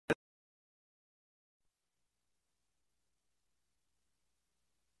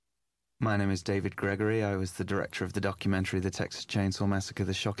My name is David Gregory. I was the director of the documentary The Texas Chainsaw Massacre,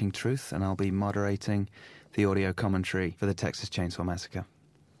 The Shocking Truth, and I'll be moderating the audio commentary for The Texas Chainsaw Massacre.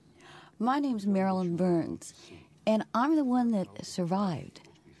 My name's Marilyn Burns, and I'm the one that survived.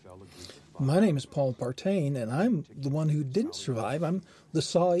 My name is Paul Partain, and I'm the one who didn't survive. I'm the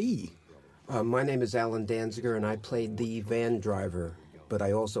sawee. My name is Alan Danziger, and I played the van driver, but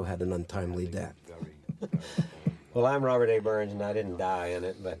I also had an untimely death. Well, I'm Robert A. Burns, and I didn't die in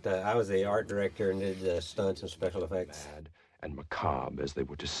it, but I was the art director and did stunts and special effects. And macabre as they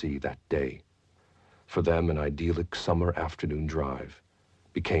were to see that day. For them, an idyllic summer afternoon drive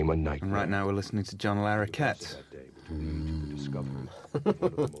became a nightmare. And right now we're listening to John Larroquette.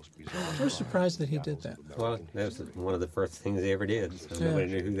 I was surprised that he did that. Well, that was one of the first things he ever did, so nobody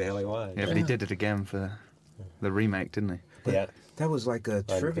knew who the hell he was. Yeah, but he did it again for the remake, didn't he? Yeah. That was like a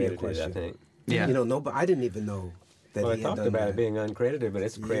trivia question. I think. Yeah. You know, I didn't even know that Well, he I had talked done about that. it being uncredited, but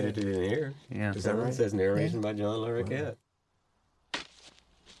it's credited in here. Yeah. Is that right? It says narration by John Larroquette.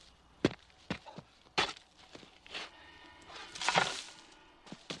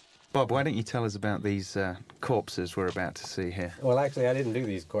 Bob, why don't you tell us about these corpses we're about to see here? Well, actually, I didn't do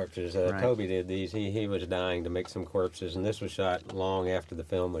these corpses. Right. Toby did these. He was dying to make some corpses, and this was shot long after the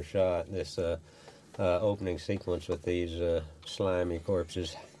film was shot, this opening sequence with these slimy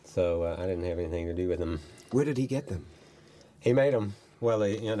corpses. So I didn't have anything to do with them. Where did he get them? He made them. Well,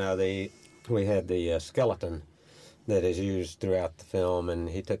 we had the skeleton that is used throughout the film, and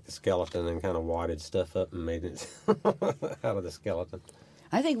he took the skeleton and kind of wadded stuff up and made it out of the skeleton.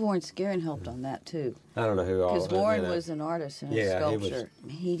 I think Warren Scarron helped on that, too. I don't know who all... Because Warren was an artist and a Yeah, he was- sculptor.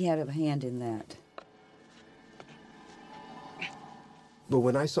 He had a hand in that. But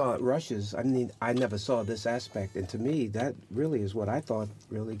when I saw Rushes, I mean, I never saw this aspect, and to me, that really is what I thought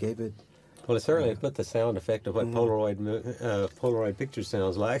really gave it. Well, it certainly put the sound effect of what Polaroid picture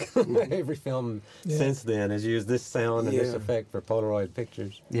sounds like. Every film since then has used this sound and this effect for Polaroid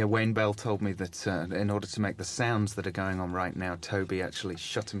pictures. Yeah, Wayne Bell told me that in order to make the sounds that are going on right now, Toby actually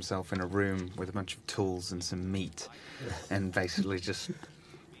shut himself in a room with a bunch of tools and some meat and basically just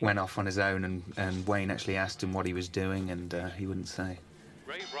went off on his own, and Wayne actually asked him what he was doing, and he wouldn't say.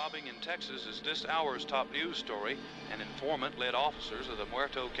 Grave robbing in Texas is this hour's top news story. An informant led officers of the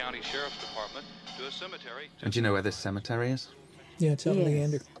Muerto County Sheriff's Department to a cemetery. And do you know where this cemetery is? Yeah, it's out in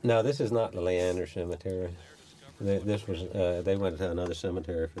Leander. No, this is not the Leander Cemetery. This was they went to another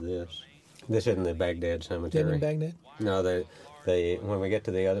cemetery for this. This isn't the Baghdad Cemetery. Didn't in Baghdad? No, they when we get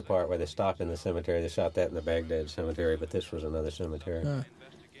to the other part where they stop in the cemetery, they shot that in the Baghdad Cemetery, but this was another cemetery.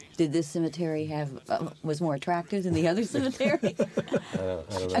 Did this cemetery was more attractive than the other cemetery?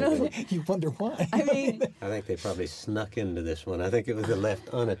 I don't know. You wonder why. I mean... I think they probably snuck into this one. I think it was left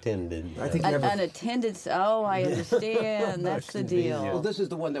unattended. I think unattended, oh, I understand. That's the deal. Well, this is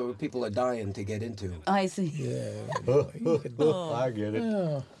the one that where people are dying to get into. I see. Yeah. I get it.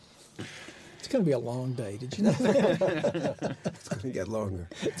 Oh. It's going to be a long day. Did you know that? It's going to get longer.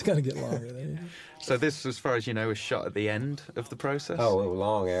 It's going to get longer. So this, as far as you know, was shot at the end of the process? Oh,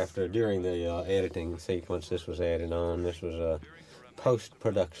 long after. During the editing sequence, this was added on. This was a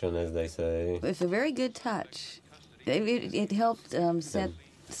post-production, as they say. It's a very good touch. It helped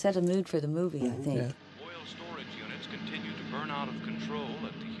set a mood for the movie, I think. Yeah. Oil storage units continue to burn out of control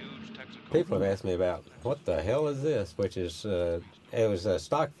at the huge Texaco. People have asked me about, what the hell is this? Which is, it was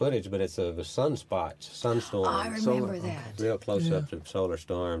stock footage, but it's of sunspots, sunstorms. I remember that. Real close-ups of solar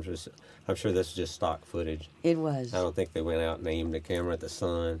storms. I'm sure this is just stock footage. It was. I don't think they went out and aimed the camera at the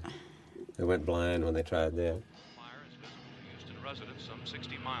sun. They went blind when they tried that. Fire is visible to Houston residents some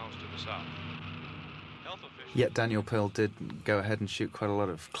 60 miles to the south. Health officials... Yet Daniel Pearl did go ahead and shoot quite a lot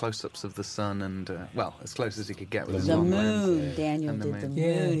of close-ups of the sun and, well, as close as he could get with his The long lens. moon. Daniel And the did the moon.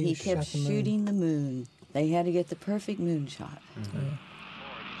 moon. Yeah, he he kept shot the moon. shooting the moon. They had to get the perfect moon shot. Mm-hmm. Authorities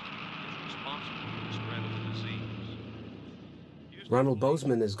is responsible for the spread of the disease. Ronald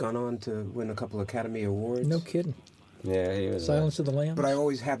Bozeman has gone on to win a couple Academy Awards. No kidding. Yeah, he was... Silence of the Lambs. But I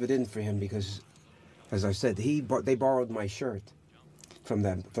always have it in for him because, as I said, they borrowed my shirt from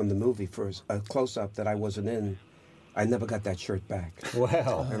the movie for a close-up that I wasn't in. I never got that shirt back.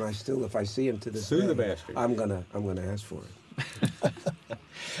 Wow. And I still, if I see him to this Sue day, the bastard. I'm gonna ask for it.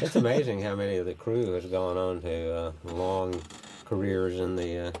 It's amazing how many of the crew has gone on to long careers in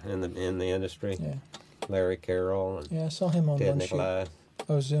the industry. Yeah. Larry Carroll and Yeah, I saw him on Ted one shoot. Nicolai.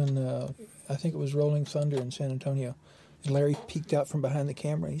 I was in, I think it was Rolling Thunder in San Antonio. And Larry peeked out from behind the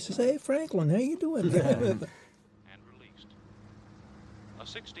camera. He says, "Hey, Franklin, how you doing?" And released. A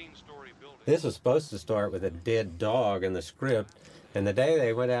 16-story building... This was supposed to start with a dead dog in the script, and the day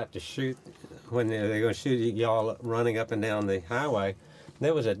they went out to shoot, when they were going to shoot y'all running up and down the highway,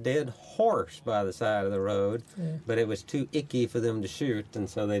 there was a dead horse by the side of the road, but it was too icky for them to shoot, and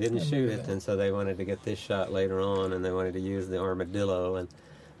so they didn't shoot it. And so they wanted to get this shot later on, and they wanted to use the armadillo, and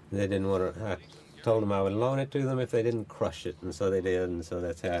they didn't want to. I told them I would loan it to them if they didn't crush it, and so they did, and so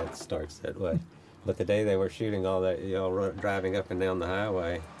that's how it starts that way. But the day they were shooting all that, driving up and down the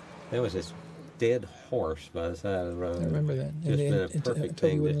highway, there was this dead horse by the side of the road. I remember that. Just been a perfect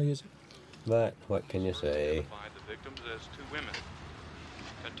thing. Use it. But what can you say? The victims as two women.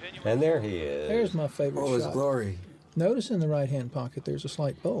 And there he is. There's my favorite All his shot. glory. Notice in the right-hand pocket there's a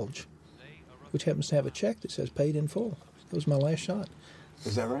slight bulge, which happens to have a check that says paid in full. That was my last shot.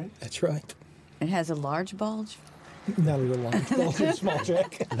 Is that right? That's right. It has a large bulge. Not a little large bulge, a small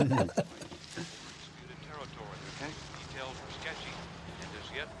check. Disputed territory. Details were sketchy, and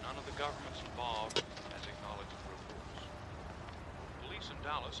as yet none of the governments involved has acknowledged the reports. Police in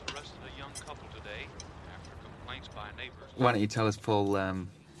Dallas arrested a young couple today after complaints by neighbors. Why don't you tell us, Paul,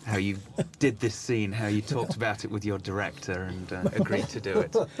 how you did this scene, how you talked about it with your director and agreed to do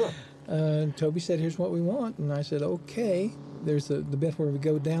it? Toby said, "Here's what we want," and I said, "Okay." There's the bit where we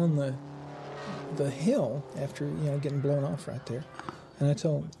go down the hill after getting blown off right there, and I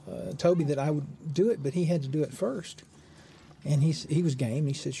told Toby that I would do it, but he had to do it first, and he was game.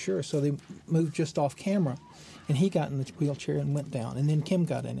 He said sure. So they moved just off camera, and he got in the wheelchair and went down, and then Kim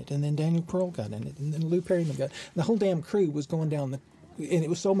got in it, and then Daniel Pearl got in it, and then Lou Perryman got it. The whole damn crew was going down and it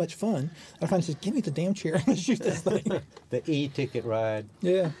was so much fun. I finally said, "Give me the damn chair. I'm gonna shoot this thing." The e-ticket ride.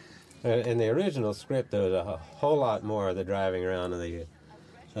 Yeah. In the original script, there was a whole lot more of the driving around of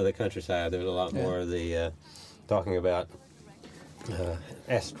the countryside. There was a lot more of the talking about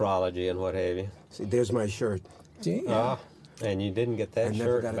astrology and what have you. See, there's my shirt. Yeah. And you didn't get that I never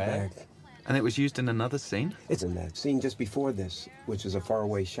shirt got back. it back. And it was used in another scene? It's in that scene just before this, which is a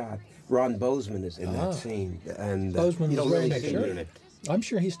faraway shot. Ron Bozeman is in that scene, and Bozeman you was don't wearing really that see shirt. it. I'm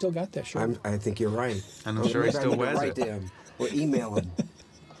sure he's still got that shirt. I think you're right. And I'm sure he Maybe I still need to wears write it. to him or email him.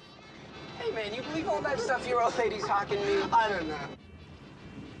 Hey, man, you believe all that stuff your old lady's hawking me? I don't know.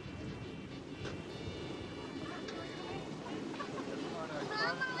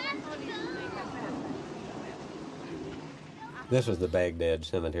 This was the Baghdad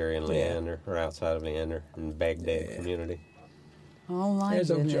Cemetery in Leander, or outside of Leander, in the Baghdad community. Oh my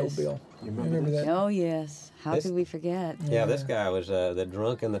There's old goodness. Joe Bill. You remember that? Oh yes. How This- could we forget? Yeah, this guy was the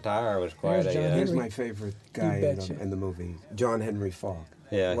drunk in the tire was quite There's John a. He's Henry. my favorite guy You in betcha. the movie, John Henry Falk.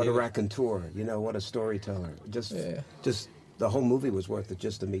 Yeah, what he a was- raconteur! What a storyteller! Just the whole movie was worth it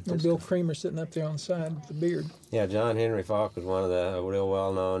just to meet Little this Bill guy. Creamer sitting up there on the side with the beard. Yeah, John Henry Falk was one of the real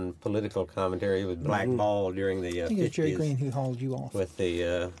well-known political commentary. He was blackballed during the I think it was Jerry 50s Green who hauled you off. with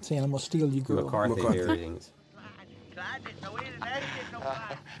the Saying, "I'm gonna steal you, girl." McCarthy hearings.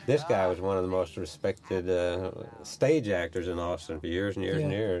 This guy was one of the most respected stage actors in Austin for years and years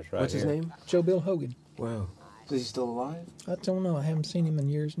and Yeah. years. Right What's his here. name? Joe Bill Hogan. Wow. Is he still alive? I don't know. I haven't seen him in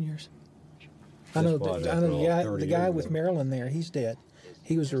years and years. I This know. was I after know all the guy. 30 The guy years with ago. Marilyn there. He's dead.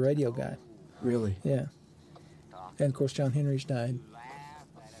 He was a radio guy. Really? Yeah. And of course, John Henry's died.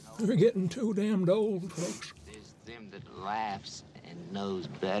 We're getting too damned old, folks. There's them that laughs and knows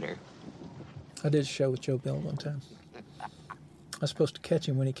better. I did a show with Joe Bill one time. I was supposed to catch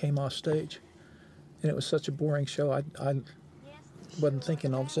him when he came off stage, and it was such a boring show. I wasn't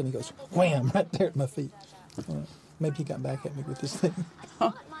thinking. All of a sudden, he goes wham right there at my feet. Maybe he got back at me with this thing.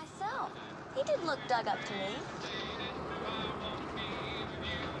 Like myself. He didn't look dug up to me.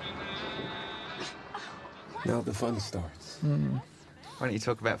 Now the fun starts. Why don't you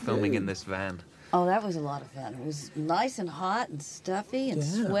talk about filming in this van? Oh, that was a lot of fun. It was nice and hot and stuffy and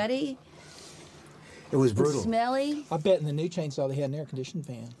Yeah. sweaty It was and brutal. smelly. I bet in the new chainsaw they had an air-conditioned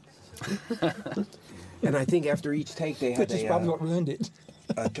van, And I think after each take they had which is probably what ruined it.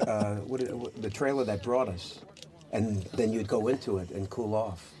 the trailer that brought us, and then you'd go into it and cool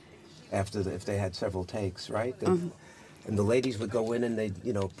off after if they had several takes, right? And the ladies would go in and they'd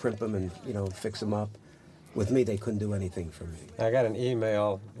primp them and fix them up. With me, they couldn't do anything for me. I got an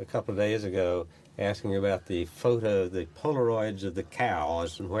email a couple of days ago asking about the Polaroids of the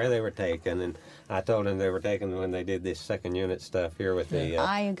cows and where they were taken, and I told him they were taken when they did this second unit stuff here with the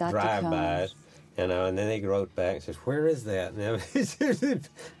I got the drive-bys. And then they wrote back and says, "Where is that?" And there's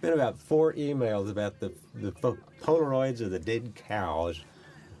been about 4 emails about the Polaroids of the dead cows.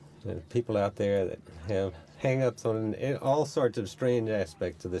 There's people out there that have hang-ups on all sorts of strange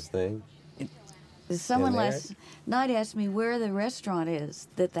aspects of this thing. Someone And there- last night asked me where the restaurant is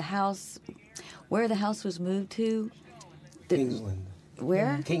that where the house was moved to. Kingsland.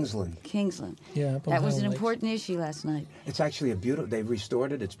 Where? Kingsland. Kingsland. Yeah, up on That was an Highland Lakes. important issue last night. It's actually a beautiful. They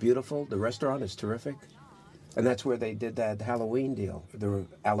restored it. It's beautiful. The restaurant is terrific. And that's where they did that Halloween deal, the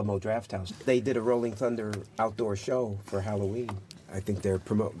Alamo Draft House. They did a Rolling Thunder outdoor show for Halloween. I think they're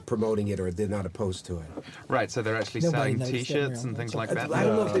promoting it, or they're not opposed to it. Right, so they're actually Nobody selling noticed that T-shirts around and things that like time. that. I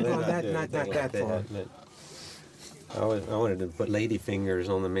don't know if they've they're gone that, doing not anything that like far. but I wanted to put lady fingers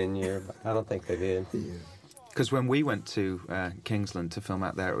on the menu, but I don't think they did. Because when we went to Kingsland to film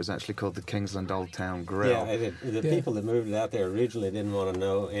out there, it was actually called the Kingsland Old Town Grill. Yeah, the people that moved it out there originally didn't want to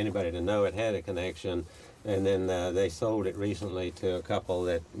know anybody to know it had a connection, and then they sold it recently to a couple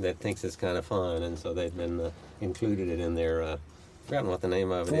that thinks it's kind of fun, and so they've been included it in their. Forgotten what the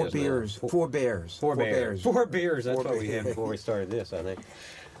name of it is. Four Bears. Four Bears. Four Beers. That's what we had before we started this, I think.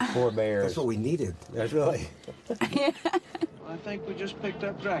 Four Bears. That's what we needed. That's really. I think we just picked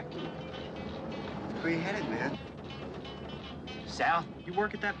up Dracula. Where you headed, man? South. You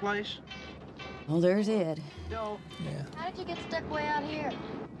work at that place? Well, there's Ed. No. Yeah. How did you get stuck way out here?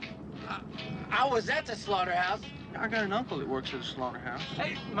 I was at the slaughterhouse. I got an uncle that works at a slaughterhouse.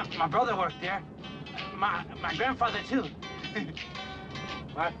 Hey, my brother worked there. My grandfather, too.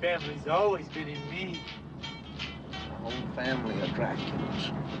 My family's always been in me. A whole family of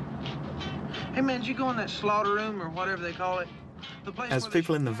Draculas. Hey, man, did you go in that slaughter room or whatever they call it? The place As where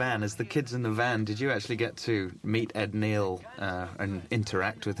people in the van, as the kids in the van, did you actually get to meet Ed Neal and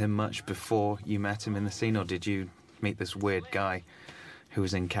interact with him much before you met him in the scene, or did you meet this weird guy who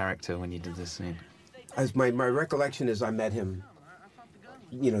was in character when you did this scene? As my recollection is, I met him,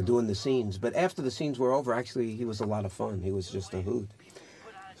 doing the scenes. But after the scenes were over, actually, he was a lot of fun. He was just a hoot.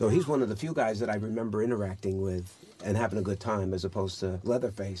 So he's one of the few guys that I remember interacting with and having a good time, as opposed to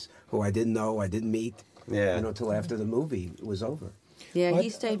Leatherface, who I didn't know, I didn't meet, until after the movie was over. Yeah, he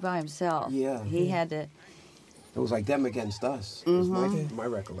stayed by himself. Yeah. He had to. It was like them against us, is my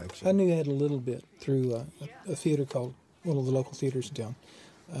recollection. I knew Ed a little bit through a theater called, one of the local theaters in town.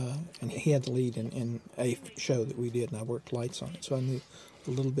 And he had the lead in a show that we did, and I worked lights on it. So I knew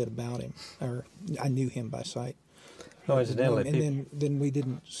a little bit about him, or I knew him by sight. Oh, incidentally, and then we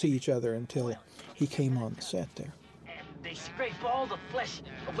didn't see each other until he came on the set there. And they scrape all the flesh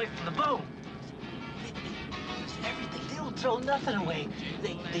away from the bone. They use everything. They don't throw nothing away.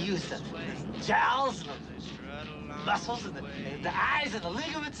 They use the jowls, and the muscles, and the eyes, and the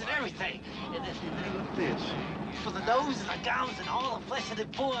ligaments, and everything. And then Look at this. for the nose and the gums and all the flesh, and they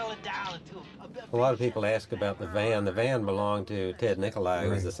boil it down into a lot of people ask about the van. The van belonged to Ted Nicolai,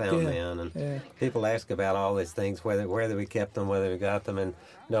 who was the sound man, and people ask about all these things, whether we kept them, whether we got them, and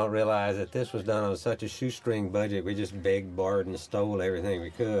don't realize that this was done on such a shoestring budget. We just begged, borrowed, and stole everything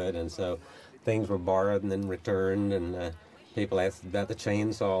we could, and so things were borrowed and then returned, and people asked about the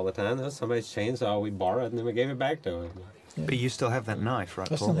chainsaw all the time. That was somebody's chainsaw we borrowed, and then we gave it back to them. Yeah. But you still have that knife,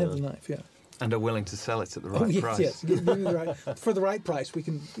 right, I Paul? still have the knife, yeah. And are willing to sell it at the right price. Yes, give me the right, for the right price. We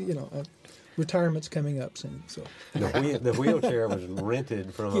can, retirement's coming up soon. So the wheelchair was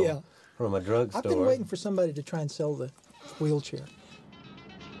rented from a drugstore. I've been waiting for somebody to try and sell the wheelchair.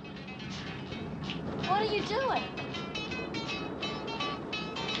 What are you doing?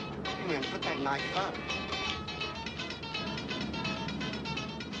 Hey, man, put that knife up.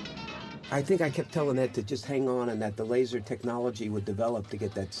 I think I kept telling Ed to just hang on and that the laser technology would develop to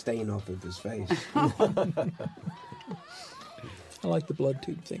get that stain off of his face. I like the blood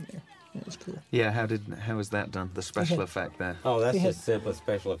tube thing there. That was cool. Yeah, how was that done? The special effect there. Oh, that's the simplest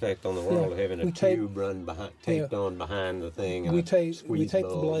special effect on the world, having a tube run taped on behind the thing. And we taped the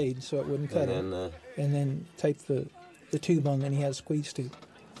bulb. blade so it wouldn't cut and it, and then taped the tube on, and he had a squeeze tube.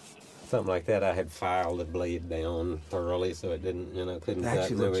 Something like that. I had filed the blade down thoroughly so it didn't, couldn't cut.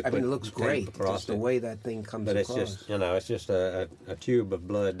 Actually, it looks great. Just the way that thing comes across. But it's just a tube of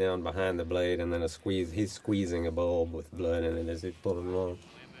blood down behind the blade, and then a squeeze. He's squeezing a bulb with blood in it as he's pulling along.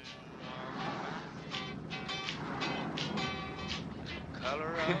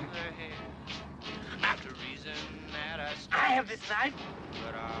 I have this knife.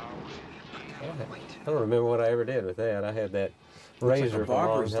 I don't remember what I ever did with that. I had that razor for a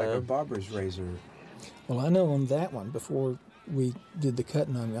long time. Like a barber's razor. Well, I know on that one, before we did the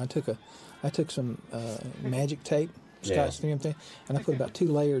cutting on it, I took some magic tape, Scotch thing, and I put about 2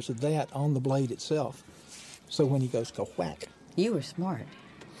 layers of that on the blade itself. So when he goes go whack. You were smart.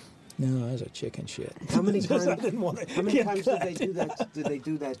 No, I was a chicken shit. How many times? I didn't want to. How many times did they do that? Did they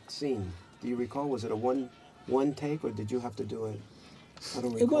do that scene? Do you recall? Was it a one take, or did you have to do it? I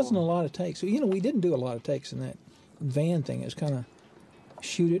don't recall. It wasn't a lot of takes. We didn't do a lot of takes in that van thing. It was kind of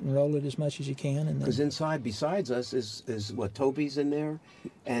shoot it and roll it as much as you can, and because inside, besides us, is what Toby's in there,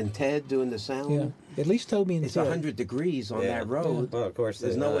 and Ted doing the sound. Yeah, at least Toby and it's Ted. 100 degrees on that road. Well, of course,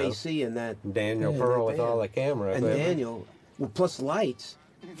 there's no AC in that. Daniel Pearl with all the camera and equipment. Daniel, plus lights.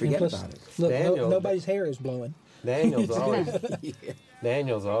 Forget plus, about it. Look, Daniel- nobody's hair is blowing. Daniel's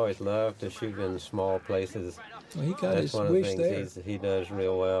always loved to shoot in small places. Well, he got That's his one of the wish things there. he does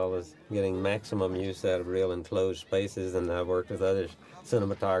real well, is getting maximum use out of real enclosed spaces. And I've worked with other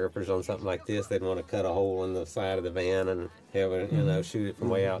cinematographers on something like this. They'd want to cut a hole in the side of the van and have it, shoot it from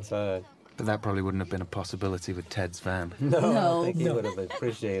way outside. But that probably wouldn't have been a possibility with Ted's van. No, I No. don't think he No. would have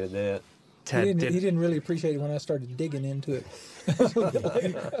appreciated that. Ted He did. didn't really appreciate it when I started digging into it.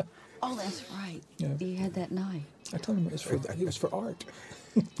 Oh, that's right. Yeah. You had that knife. I told him it was for art.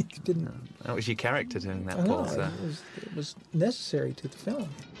 He didn't. That was your character doing that, I know, Paul. So. it was necessary to the film.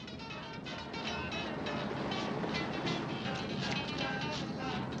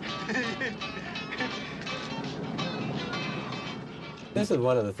 This is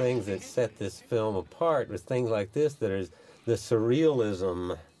one of the things that set this film apart, was things like this, that is the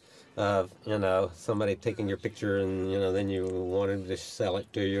surrealism of, somebody taking your picture and, then you wanted to sell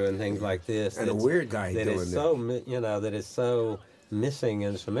it to you and things like this. And a weird guy that doing is it. so, that is so missing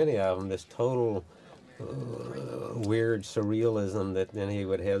in so many of them, this total weird surrealism, that then he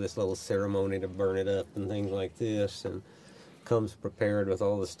would have this little ceremony to burn it up and things like this, and comes prepared with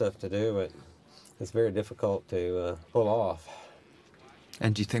all the stuff to do it. It's very difficult to pull off.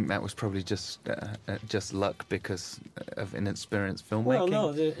 And do you think that was probably just luck because of inexperienced filmmaking? Well, no,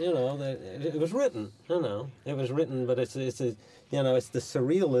 it was written. It was written, but it's the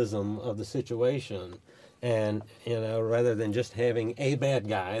surrealism of the situation, and rather than just having a bad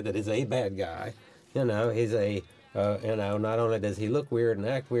guy that is a bad guy, he's a not only does he look weird and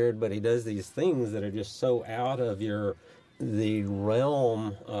act weird, but he does these things that are just so out of the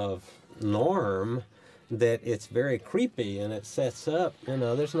realm of norm, that it's very creepy, and it sets up,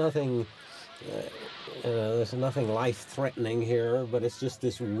 there's nothing life-threatening here, but it's just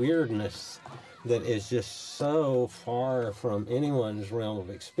this weirdness that is just so far from anyone's realm of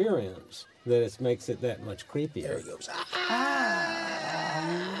experience that it makes it that much creepier. There he goes.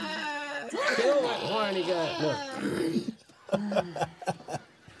 Kill that whiny guy. Look.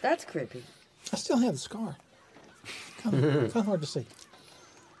 That's creepy. I still have the scar. Kind of hard to see.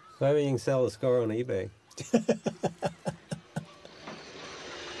 Maybe you can sell the scar on eBay.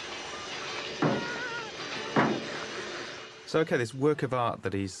 So, okay, this work of art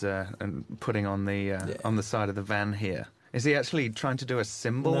that he's putting on the side of the van here. Is he actually trying to do a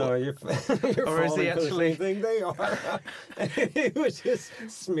symbol? No, you're or is he falling for the actually? same thing they are. He was just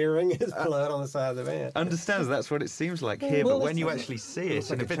smearing his blood on the side of the van. Understands that's what it seems like here, Well, but when it's you like- actually see it,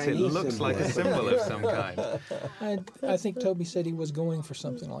 like in a a bit, it Chinese looks symbol. like a symbol of some kind. I think Toby said he was going for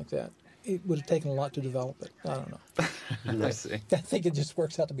something like that. It would have taken a lot to develop it. I don't know. I see. I think it just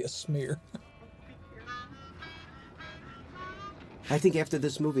works out to be a smear. I think after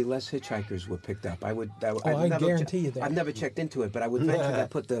this movie, less hitchhikers were picked up. I never guarantee you that. I've never checked into it, but I would venture that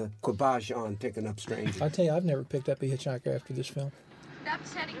put the kibosh on picking up strangers. I tell you, I've never picked up a hitchhiker after this film.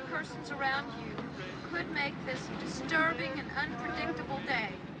 Upsetting persons around you could make this a disturbing and unpredictable day.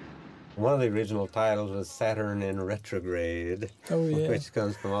 One of the original titles was Saturn in Retrograde, Oh, yeah. which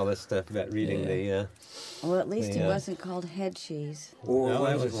comes from all this stuff about reading the... Well, at least it Yeah. wasn't called head cheese. Or No,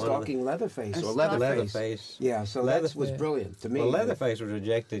 that was it was one of Stalking Leatherface or Stalking- Leatherface? Leatherface. Yeah, so that was brilliant to me. Well, Leatherface was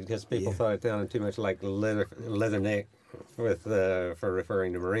rejected because people Yeah. thought it sounded too much like Leatherneck for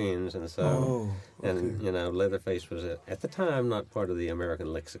referring to Marines, and so Oh, and Leatherface was at the time not part of the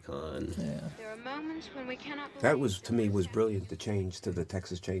American lexicon. Yeah. There are moments when we cannot believe That was, to me, was brilliant, the change to the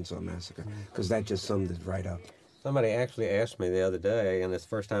Texas Chainsaw Massacre, because that just summed it right up. Somebody actually asked me the other day, and it's the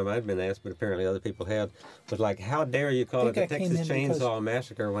first time I'd been asked, but apparently other people have, was like, how dare you call it the I came Texas in because- Chainsaw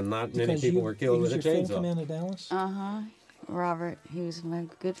Massacre when not many Because people were killed with a your friend come chainsaw? into Dallas? Robert, he was my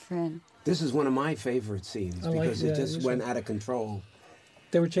good friend. This is one of my favorite scenes, I like- because yeah, it just this went one. out of control.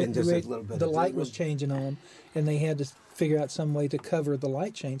 They were And changing. just a little bit The of light was different- changing on them, and they had to figure out some way to cover the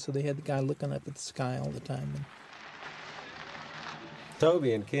light change, so they had the guy looking up at the sky all the time.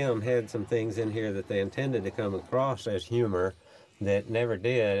 Toby and Kim had some things in here that they intended to come across as humor that never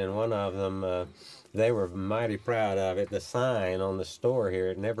did, and one of them, they were mighty proud of it. The sign on the store here,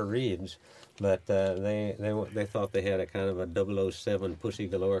 it never reads, but they thought they had a kind of a 007 Pussy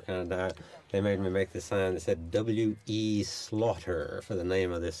Galore kind of diet. They made me make the sign that said W.E. Slaughter for the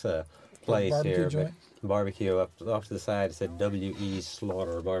name of this place Barbecue here. joint? But barbecue off to the side, it said W.E.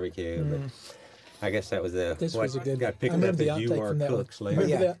 Slaughter Barbecue. But I guess that was This was a good got one. picked I up remember the as You outtake Are from that one. Cooks later.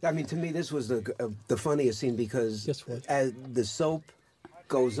 Remember Yeah, that? I mean, to me, this was the funniest scene, because Yes, what? as the soap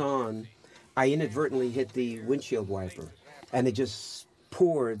goes on, I inadvertently hit the windshield wiper, and it just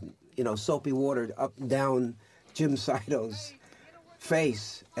poured, soapy water up and down Jim Sido's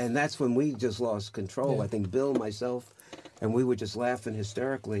face, and that's when we just lost control. Yeah. I think Bill, myself, and we were just laughing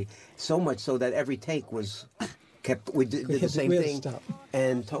hysterically, so much so that every take was kept. We did the same thing,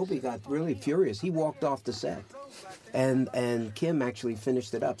 and Toby got really furious. He walked off the set, and Kim actually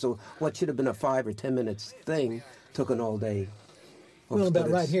finished it up. So what should have been a 5 or 10 minutes thing took an all day. Well, about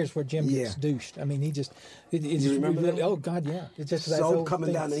right here is where Jim gets douched. I mean, he just... You remember that? Oh, God, yeah. It's just that so whole coming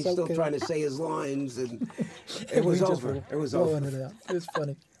thing, down, and he's still trying to say his lines, and it was over. It was over. It out. It was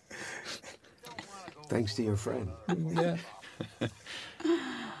funny. Thanks to your friend. Yeah.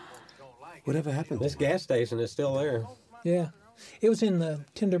 Whatever happened? This gas station is still there. Yeah. It was in the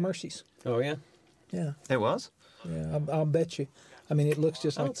Tender Mercies. Oh, yeah? Yeah. It was? Yeah, I'll bet you. I mean, it looks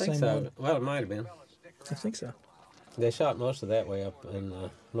just like the same one. Well, it might have been. I think so. They shot most of that way up in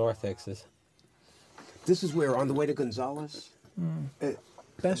North Texas. This is where, on the way to Gonzales?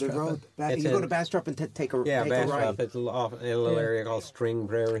 Bastrop. The road, you go to Bastrop and take a right. Bastrop. It's off in a little area called Spring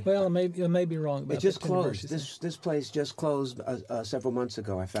Prairie. Well, I may be wrong about it. Just closed. This place just closed several months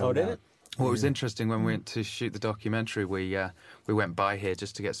ago. I found out. Oh, did it? Well, it was interesting when we went to shoot the documentary. We went by here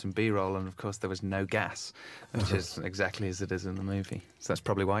just to get some B-roll, and of course there was no gas, which is exactly as it is in the movie. So that's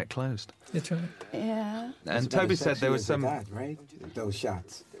probably why it closed. That's right. Yeah. And Toby said there was some. That, right? Those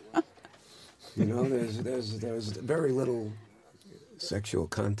shots. You know, there's very little sexual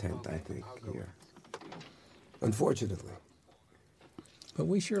content, I think, here. Unfortunately. But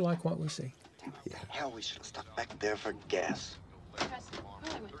we sure like what we see. Yeah. Hell, we should have stuck back there for gas.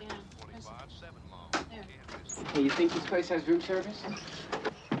 Hey, you think this place has room service?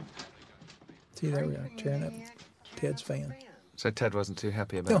 See, there we are, tearing up Ted's fan. So Ted wasn't too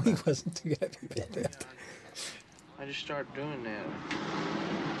happy about No, that. he wasn't too happy about that. I just started doing that.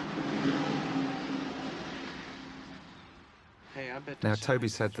 Hey, I bet. Now, Toby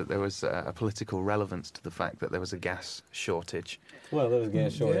said that there was a political relevance to the fact that there was a gas shortage. Well, there was a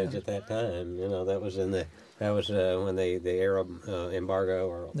gas shortage at that time. You know, that was when the Arab embargo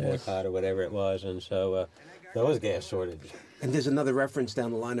or boycott or whatever it was, and so there was a gas shortage. And there's another reference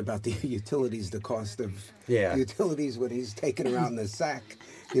down the line about the utilities, the cost of utilities when he's taken around the sack.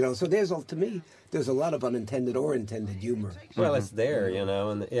 You know, so to me, there's a lot of unintended or intended humor. Well, it's there, you know,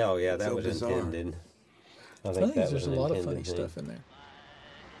 and that so was bizarre. intended. I think that there's was a lot of intended funny stuff in there.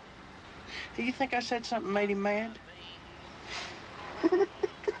 Do you think I said something made him mad?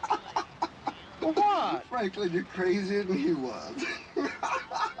 Well, what? Franklin, you're crazier than he was.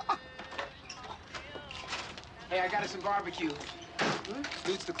 Hey, I got us some barbecue.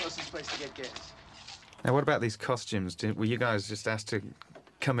 Lute's the closest place to get gas. Now, what about these costumes? Were you guys just asked to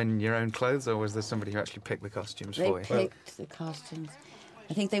come in your own clothes, or was there somebody who actually picked the costumes for you? They picked the costumes.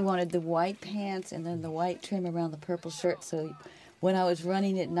 I think they wanted the white pants and then the white trim around the purple shirt, so when I was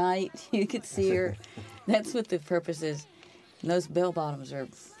running at night, you could see her. That's what the purpose is. And those bell bottoms are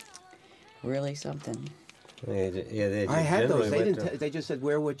really something. I had those. They just said,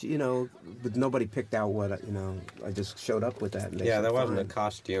 "Wear what you know," but nobody picked out what you know. I just showed up with that. And there wasn't a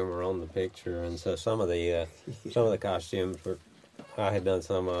costumer on the picture, and so some of the costumes were. I had done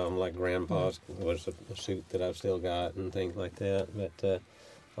some of them, like Grandpa's was a suit that I've still got and things like that. But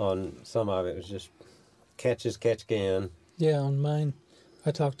on some of it was just catch as catch can. Yeah, on mine,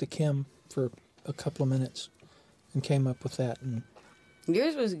 I talked to Kim for a couple of minutes and came up with that. And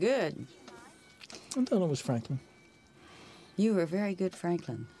yours was good. I thought it was Franklin. You were very good,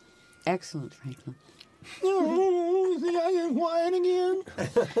 Franklin. Excellent, Franklin. You think I can whine again?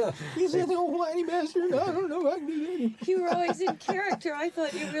 You said the old whiny bastard. I don't know if I can do that. You were always in character. I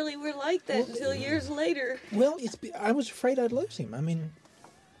thought you really were like that until years later. Well, I was afraid I'd lose him. I mean,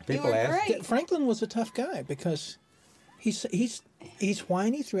 people asked. Franklin was a tough guy because he's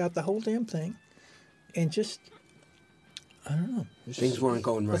whiny throughout the whole damn thing, and just I don't know. Things weren't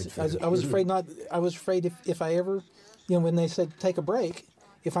going right. I was afraid not. I was afraid if I ever, when they said take a break,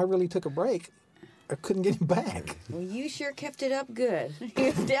 if I really took a break, I couldn't get him back. Well, you sure kept it up good.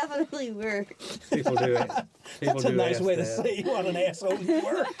 You definitely were. People do it. That's a nice way to say what an asshole you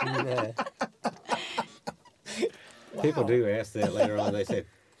were. Wow. People do ask that later on. They say,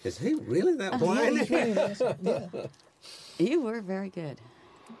 "Is he really that blind?" Yeah. You were very good.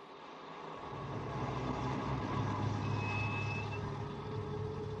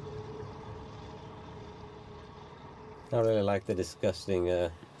 I really like the disgusting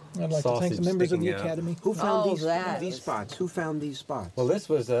I'd like to thank the members of the Academy. Who found these spots? Who found these spots? Well, this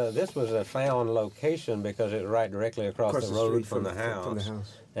was a found location because it was right directly across the road from the house.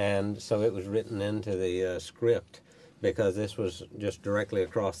 And so it was written into the script because this was just directly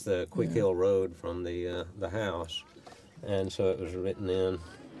across the Quick Hill Road from the house. And so it was written in.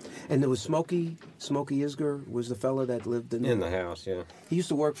 And there was Smokey Isger was the fellow that lived in the house, yeah. He used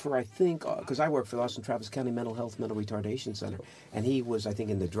to work for, I think, because I worked for the Austin Travis County Mental Retardation Center, and he was, I think,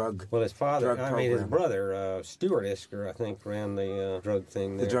 in the drug. Well, his father, his program. brother, Stuart Isger, I think, ran the drug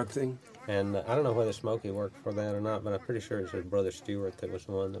thing there. The drug thing. And I don't know whether Smokey worked for that or not, but I'm pretty sure it's his brother Stuart that was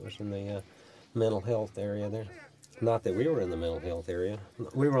the one that was in the mental health area there. Not that we were in the mental health area.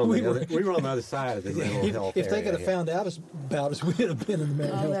 We were on the other side of the mental health area. If they could have found out about us, we'd have been in the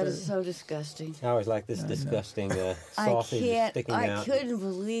mental health Oh, area. that is so disgusting. I always like this disgusting sausage sticking out. I couldn't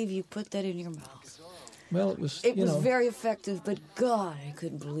believe you put that in your mouth. Well, it was. It was very effective, but God, I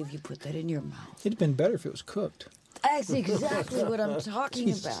couldn't believe you put that in your mouth. It'd been better if it was cooked. That's exactly what I'm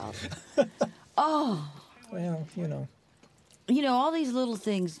talking about. Oh. Well, all these little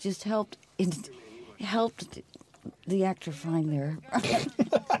things just helped the actor find their,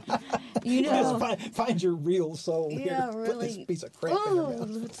 find your real soul. Yeah, Here, really. Put this piece of crap in your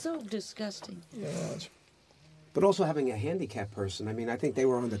mouth. It's so disgusting. Yeah. But also having a handicapped person. I mean, I think they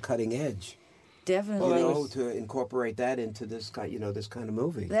were on the cutting edge. Definitely. To incorporate that into this kind of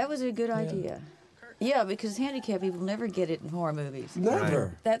movie. That was a good idea. Yeah, because handicapped people never get it in horror movies.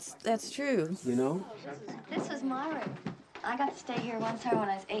 Never. That's true. This was my room. I got to stay here one time when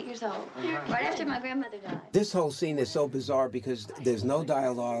I was 8 years old, right after my grandmother died. This whole scene is so bizarre because there's no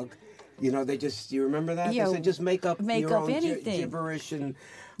dialogue. They just, you remember that? Yeah, they said just make up your own anything. gibberish, and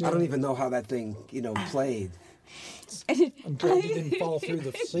I don't even know how that thing, played. I'm glad you didn't fall through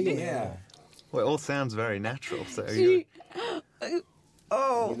the ceiling. Yeah. Well, it all sounds very natural, so in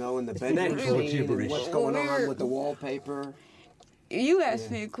the bedroom scene, and what's going on with the wallpaper. You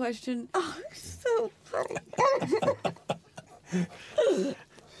asked me a question. Oh, so funny.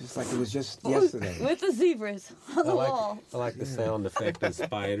 It's like it was just yesterday. With the zebras on the wall. I like the sound effect of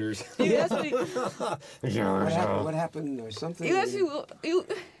spiders. You asked me. What happened or something? You asked me.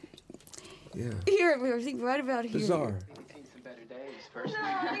 Yeah. Here, I think right about here. Bizarre. No,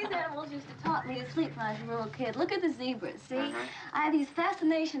 these animals used to taunt me to sleep when I was a little kid. Look at the zebras, see? I have these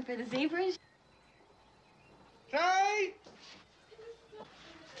fascination for the zebras. Hey!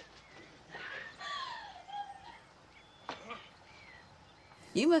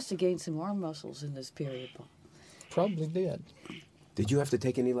 You must have gained some arm muscles in this period, Paul. Probably did. Did you have to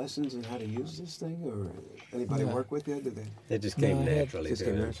take any lessons on how to use this thing, or anybody work with you? Did they? It just came naturally.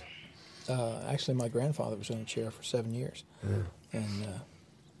 Actually, my grandfather was in a chair for 7 years, and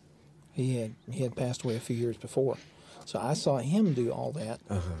he had passed away a few years before. So I saw him do all that,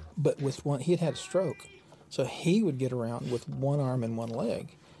 but with he had a stroke, so he would get around with one arm and one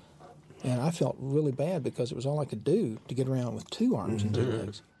leg. And I felt really bad because it was all I could do to get around with two arms and two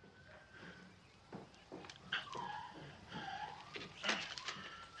legs.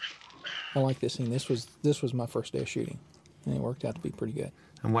 I like this scene. This was my first day of shooting, and it worked out to be pretty good.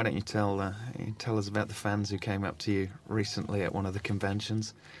 And why don't you tell us about the fans who came up to you recently at one of the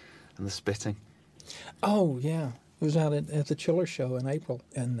conventions and the spitting? Oh yeah, it was out at the Chiller Show in April,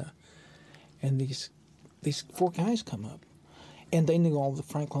 and these four guys come up. And they knew all the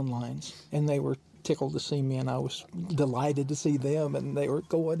Franklin lines, and they were tickled to see me, and I was delighted to see them, and they were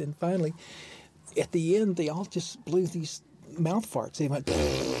going. And finally, at the end, they all just blew these mouth farts. They went,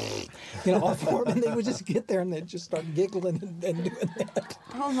 all four of them, and they would just get there, and they'd just start giggling and doing that.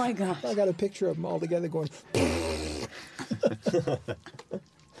 Oh, my gosh. I got a picture of them all together going.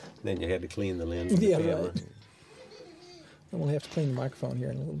 Then you had to clean the lens of the camera. Right. And we'll have to clean the microphone here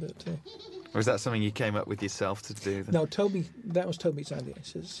in a little bit, too. Was that something you came up with yourself to do? No, that was Toby's idea. He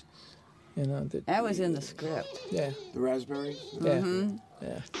says, that was in the script. Yeah. The raspberries? Yeah. Mm-hmm.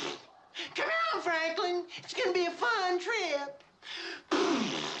 Yeah. Come on, Franklin. It's going to be a fun trip.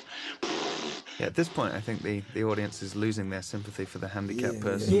 Yeah, at this point, I think the audience is losing their sympathy for the handicapped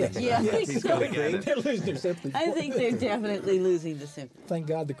person. Yeah, He's got to get it. They're losing their sympathy. I think they're definitely losing the sympathy. Thank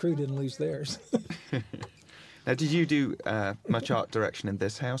God the crew didn't lose theirs. Now, did you do much art direction in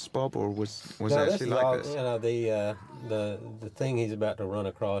this house, Bob, or was it actually like this? The thing he's about to run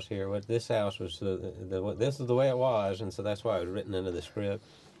across here. This house was this is the way it was, and so that's why it was written into the script.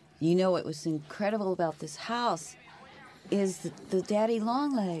 You know what was incredible about this house is the daddy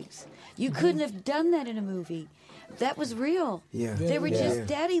long legs. You couldn't have done that in a movie. That was real. Yeah. They were just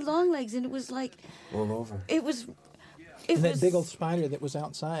daddy long legs, and it was like all over. It was. And that big old spider that was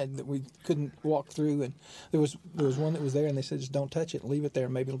outside that we couldn't walk through, and there was one that was there, and they said just don't touch it, leave it there,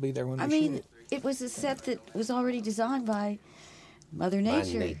 maybe it'll be there when we shoot it. It was a set that was already designed by Mother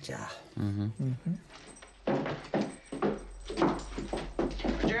Nature. By nature. Mm-hmm.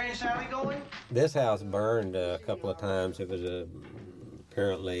 Are Jerry and Sally going? This house burned a couple of times. It was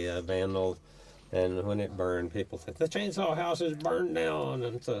apparently a vandal And when it burned, people said, the chainsaw house is burned down.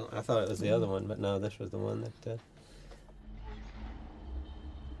 And so I thought it was the other one, but no, this was the one that...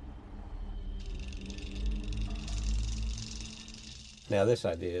 Now this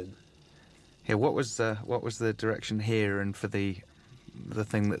I did. Yeah, what was the direction here and for the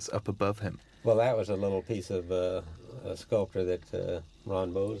thing that's up above him? Well, that was a little piece of a sculpture that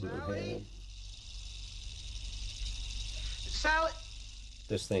Ron Bozeman had. Salad.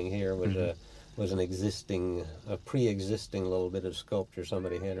 This thing here was a pre-existing little bit of sculpture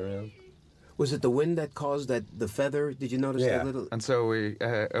somebody had around. Was it the wind that caused the feather? Did you notice that little? And so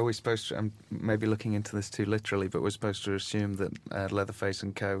are we supposed to, I'm maybe looking into this too literally, but we're supposed to assume that Leatherface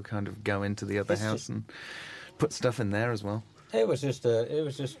and co. kind of go into the other house and put stuff in there as well? It was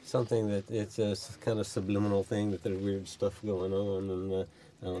just something that it's a kind of subliminal thing that there's weird stuff going on, and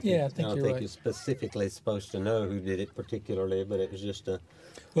I don't think you're specifically supposed to know who did it particularly, but it was just a.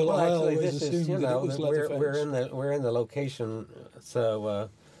 Well, I actually, always this is assumed that it was Leatherface. we're in the location, so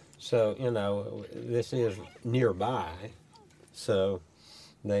this is nearby, so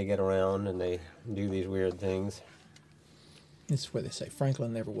they get around and they do these weird things. This is where they say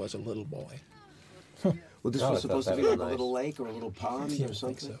Franklin never was a little boy. Well, this was supposed to be like a little lake or a little pond or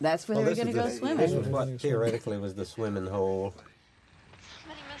something? So. That's where they were going to go swimming. This was what theoretically was the swimming hole.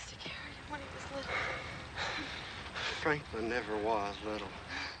 Somebody must have carried him when he was little. Franklin never was little.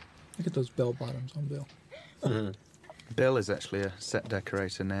 Look at those bell bottoms on Bill. Mm-hmm. Bill is actually a set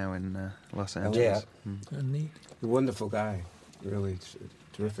decorator now in Los Angeles. Yeah. Neat. A wonderful guy. Really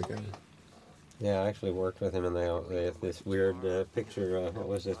terrific guy. Yeah, I actually worked with him, and they had this weird picture. What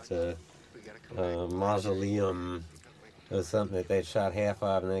was it? Mausoleum. It was something that they'd shot half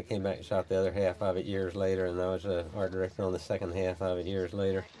of, and then they came back and shot the other half of it years later, and I was art director on the second half of it years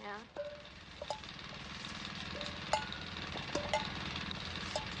later. Yeah.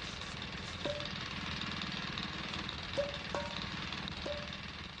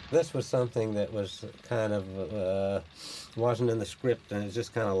 This was something that was kind of, wasn't in the script, and it's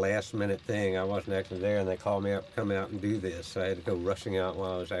just kind of last minute thing. I wasn't actually there, and they called me up to come out and do this. So I had to go rushing out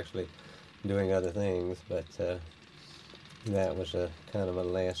while I was actually doing other things, but that was a kind of a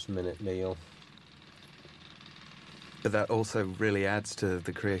last minute deal. But that also really adds to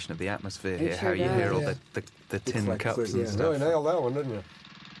the creation of the atmosphere here, sure how you does. hear all the tin like cups clear, and yeah. stuff. Really nailed that one, didn't you?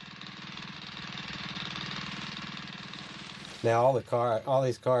 Now all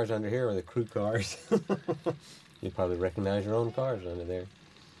these cars under here are the crew cars. You probably recognize your own cars under there.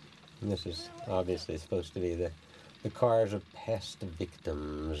 And this is obviously supposed to be the cars of past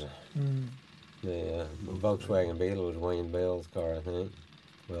victims. Mm. The Volkswagen Beetle was Wayne Bell's car, I think.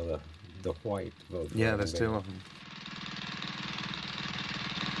 Well, the white Volkswagen. Yeah, there's Beetle. two of them.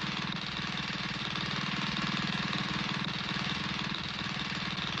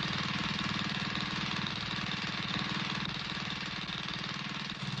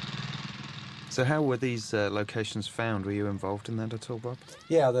 So how were these locations found? Were you involved in that at all, Bob?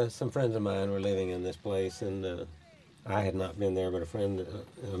 Yeah, some friends of mine were living in this place, and I had not been there, but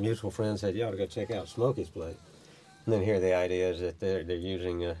a mutual friend said, you ought to go check out Smokey's place. And then here the idea is that they're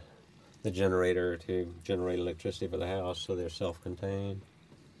using the generator to generate electricity for the house, so they're self-contained.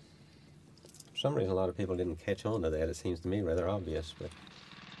 For some reason, a lot of people didn't catch on to that. It seems to me rather obvious, but...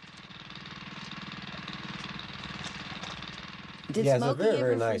 Did it's a Smokey very, ever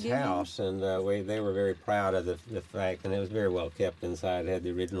very nice forgive him? house, and they were very proud of the fact, and it was very well kept inside. It had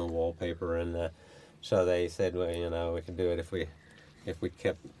the original wallpaper, and so they said, well, we could do it if we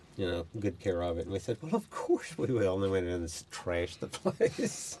kept, good care of it. And we said, well, of course we will. And they went in and trashed the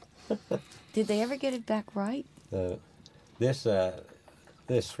place. Did they ever get it back right? This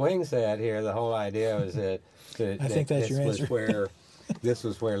swing set here, the whole idea was that I think that's your answer. This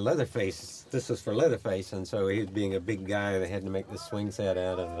was where Leatherface, this was for Leatherface, and so he being a big guy, they had to make this swing set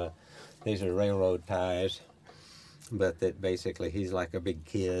out of, these are railroad ties, but that basically he's like a big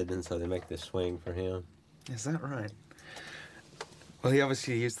kid, and so they make this swing for him. Is that right? Well, he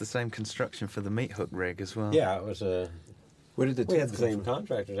obviously used the same construction for the meat hook rig as well. Yeah, it was Where did the we tooth had the come same from?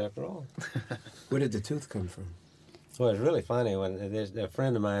 contractors after all. Where did the tooth come from? Well, it was really funny when a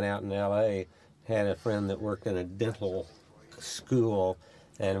friend of mine out in L.A. had a friend that worked in a dental school,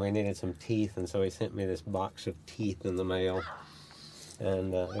 and we needed some teeth, and so he sent me this box of teeth in the mail.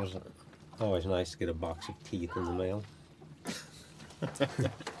 And it was always nice to get a box of teeth in the mail.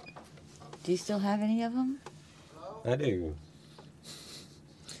 Do you still have any of them? I do.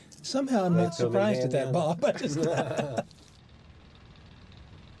 Somehow I'm not surprised at that, Bob. I just...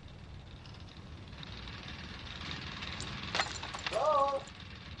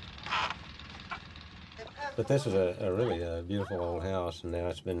 But this is a really beautiful old house, and now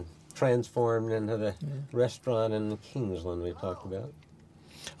it's been transformed into the restaurant in Kingsland we talked about.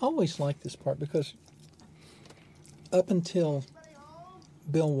 I always like this part because up until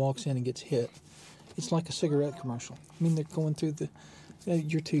Bill walks in and gets hit, it's like a cigarette commercial. I mean, they're going through the...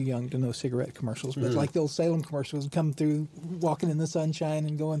 you're too young to know cigarette commercials, but like the old Salem commercials, come through, walking in the sunshine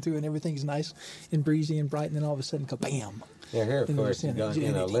and going through, and everything's nice and breezy and bright, and then all of a sudden, go bam. Yeah, here, of course,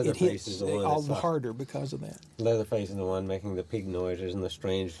 Leatherface is the one all the harder because of that. Leatherface is the one making the pig noises and the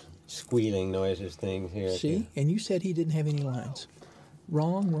strange squealing noises thing here. See? And you said he didn't have any lines.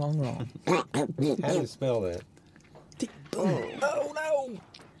 Wrong. How do you spell that? Oh, no!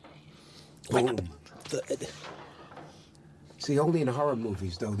 Boom. See, only in horror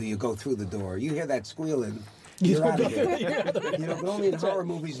movies, though, do you go through the door. You hear that squealing, you're out of here. You know, but only in horror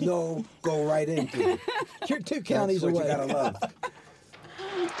movies, no, go right into it. You're 2 counties That's what away. you gotta love.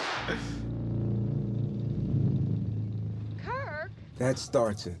 Kirk? That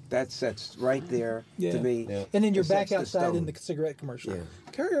starts it. That sets right there to me. Yeah. And then you're It back sets the outside stone. in the cigarette commercial. Yeah.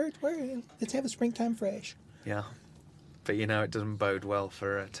 Kurt, let's have a springtime fresh. Yeah. But you know, it doesn't bode well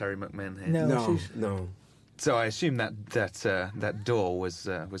for Terry McMinn here. No. So I assume that door was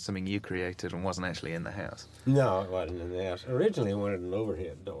something you created and wasn't actually in the house. No, it wasn't in the house. Originally, I wanted an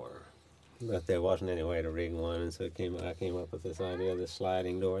overhead door, but there wasn't any way to rig one, and so I came up with this idea of the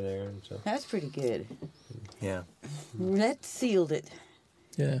sliding door there. And so That's pretty good. Yeah. That sealed it.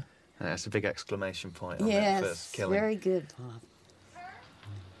 Yeah. That's a big exclamation point on that Yes, first killing. very good, Bob.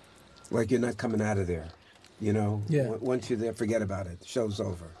 Like you're not coming out of there. You know? Yeah. Once you're there, forget about it. Show's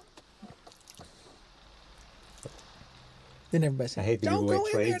over. Then everybody said, I hate to give "Don't away go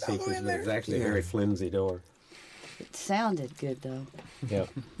in trade there, don't go secrets, in but there." it's actually a very flimsy door. It sounded good, though. Yeah.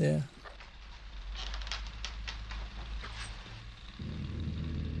 Yeah.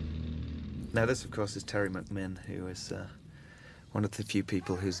 Now this, of course, is Terry McMinn, who is one of the few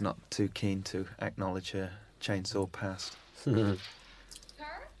people who's not too keen to acknowledge her chainsaw past. I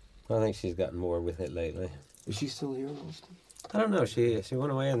think she's gotten more with it lately. Is she still here, Austin? I don't know. She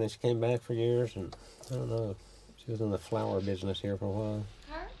went away and then she came back for years, and I don't know. She was in the flower business here for a while.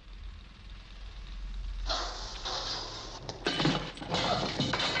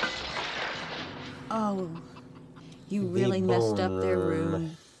 Oh, you really messed up their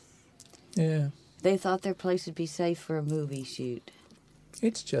room. Yeah. They thought their place would be safe for a movie shoot.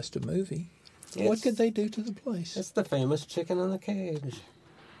 It's just a movie. What could they do to the place? It's the famous chicken in the cage.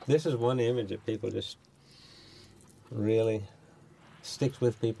 This is one image that people just really sticks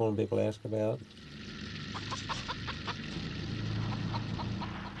with people and people ask about.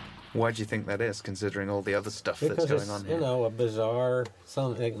 Why do you think that is, considering all the other stuff that's Because going it's, on here? you know, a bizarre,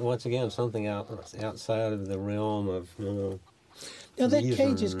 once again, something outside of the realm of, you know, Now, that reason.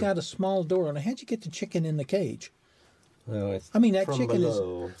 cage has got a small door on it. How'd you get the chicken in the cage? Well, it's I mean, that from chicken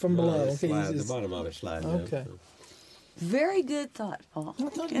below. is from below. It Okay, slides, it's- the bottom of it slides down. Okay. Very good thought, Paul.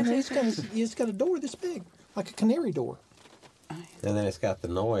 It's got a door this big, like a canary door. And then it's got the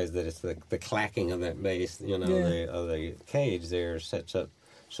noise that it's the clacking of that bass, you know, of the cage there sets up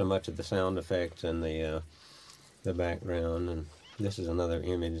so much of the sound effects and the background. And this is another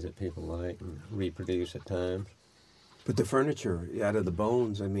image that people like and reproduce at times. But the furniture out of the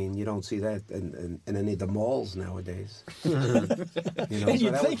bones, I mean, you don't see that in any of the malls nowadays. You know, And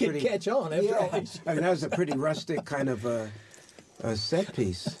you'd that was think it'd catch on after all Yeah. these. I mean, that was a pretty rustic kind of a set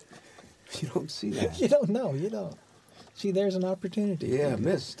piece. You don't see that. You don't know. You don't. See, there's an opportunity. Yeah,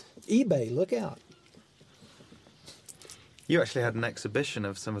 missed. eBay, look out. You actually had an exhibition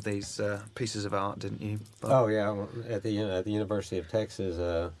of some of these pieces of art, didn't you, Bob? Oh yeah, at the University of Texas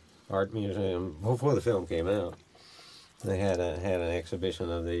Art Museum before the film came out, they had an exhibition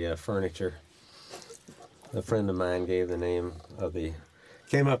of the furniture. A friend of mine came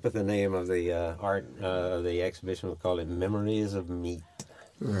up with the name of the art of the exhibition. We called it "Memories of Meat."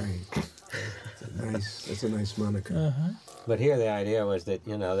 Right. That's a nice moniker. Uh-huh. But here the idea was that,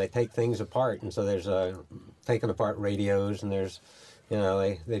 you know, they take things apart, and so there's taking apart radios, and there's, you know,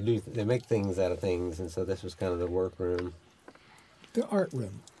 they make things out of things, and so this was kind of the workroom. The art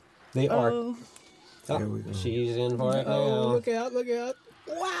room. The art. Oh, Here we go. She's in for it now. Oh, look out, look out.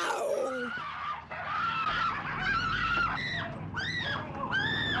 Wow.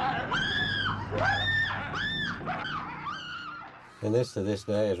 And this to this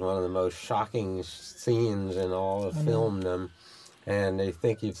day is one of the most shocking scenes in all of filmdom. And they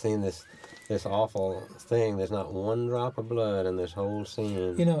think you've seen this awful thing. There's not one drop of blood in this whole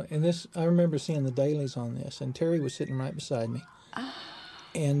scene. You know, and this, I remember seeing the dailies on this, and Terry was sitting right beside me.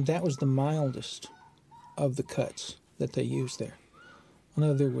 And that was the mildest of the cuts that they used there. I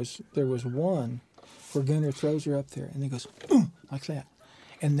know there was one where Gunnar throws her up there, and he goes, like that.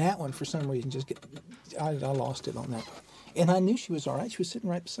 And that one, for some reason, I lost it on that one. And I knew she was all right. She was sitting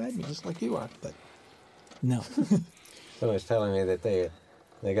right beside me, just like you are. But no. Someone was telling me that they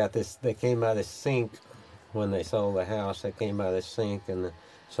got this. They came by the sink when they sold the house. They came by the sink and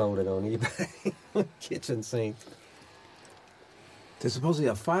sold it on eBay. Kitchen sink. There's supposedly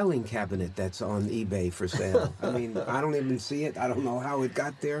a filing cabinet that's on eBay for sale. I mean, I don't even see it. I don't know how it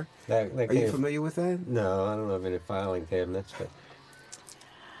got there. Are you familiar with that? No, I don't know of any filing cabinets, but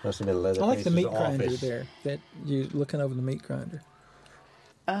must have been Leatherface's I like the meat office. grinder there. That you're looking over the meat grinder.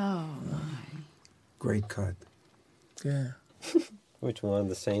 Oh, my. Great cut. Yeah. Which one?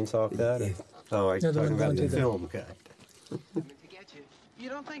 The chainsaw cut? Oh, I'm No, the talking one about going the to film cut. You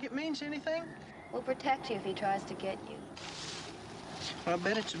don't think it means anything? We'll protect you if he tries to get you. I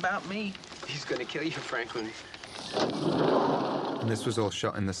bet it's about me. He's gonna kill you, Franklin. And this was all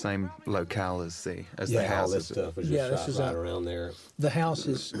shot in the same locale as the All houses. this stuff was Yeah, just this shot is right around there. The house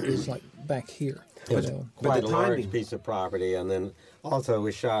is like back here. It was So- quite a large piece of property, and then also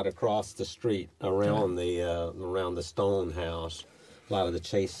we shot across the street around the stone house. A lot of the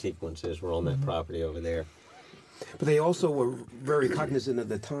chase sequences were on that property over there. But they also were very cognizant of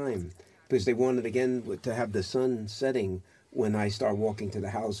the time because they wanted, again, to have the sun setting when I start walking to the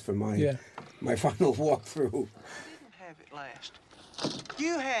house for my my final walkthrough. You didn't have it last.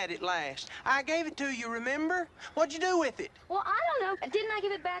 You had it last. I gave it to you, remember? What'd you do with it? Well, I don't know. Didn't I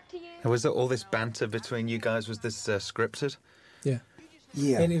give it back to you? And was there all this banter between you guys? Was this scripted? Yeah.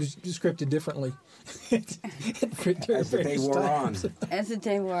 Yeah. And it was scripted differently. As the day wore on. As the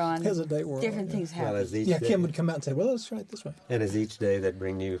day wore on. As the day wore on. Different things Well, happened. as each Yeah, day- Kim would come out and say, well, let's try it this way. And as each day they'd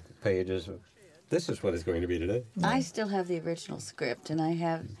bring new pages. This is what it's going to be today. I still have the original script, and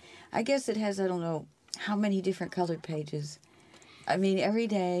I guess it has, I don't know how many different colored pages. I mean, every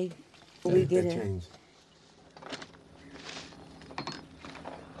day we get it. Changed.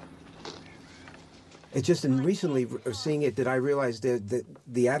 It's just in recently seeing it that I realized that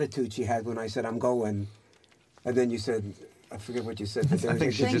the attitude she had when I said I'm going, and then you said, I forget what you said. But I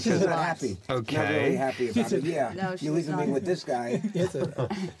think she just was said, not happy. okay. Not really happy about it. Yeah. No, she you're was leaving me not. with this guy. Yes,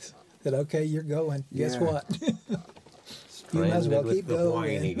 said, okay, you're going. Guess Yeah. what? You might as well Stranded with keep the going.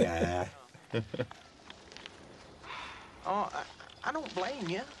 whiny guy. Oh, I don't blame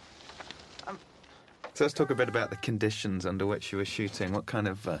you. So let's talk a bit about the conditions under which you were shooting. What kind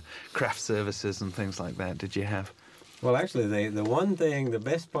of craft services and things like that did you have? Well, actually, the one thing, the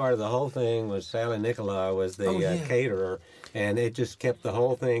best part of the whole thing was Sally Nicolau was the caterer, and it just kept the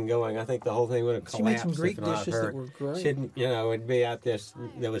whole thing going. I think the whole thing would have collapsed. She made some Greek if not dishes her. that were great. She'd, it'd be out there.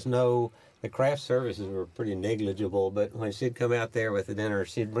 There was no. The craft services were pretty negligible, but when she'd come out there with the dinner,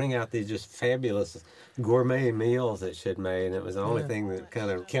 she'd bring out these just fabulous gourmet meals that she'd made, and it was the only thing that kind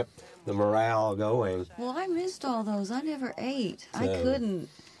of kept the morale going. Well, I missed all those. I never ate. I So, couldn't.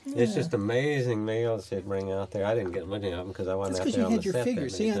 It's just amazing meals she'd bring out there. I didn't get many of them because I wasn't That's out because there you on had the your set figure. that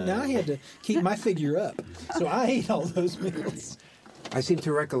See, many now I times. had to keep my figure up. So I ate all those meals. I seem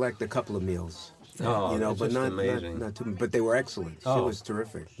to recollect a couple of meals. Oh, but it's just not amazing. not too. But they were excellent. She Oh. was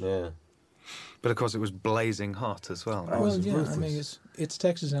terrific. Yeah. But of course, it was blazing hot as well. Right? Oh, Well, it's yeah, I ruthless. mean, it's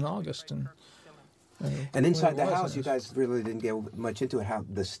Texas in August. And inside the well, it was house, you guys really didn't get much into it. How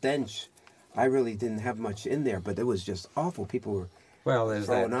the stench, I really didn't have much in there, but it was just awful. People were Well, there's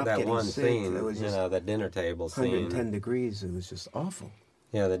throwing up, that getting one sick. scene, It was just the dinner table scene. 110 degrees. It was just awful.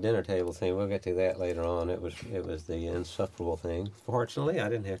 Yeah, the dinner table scene. We'll get to that later on. It was the insufferable thing. Fortunately, I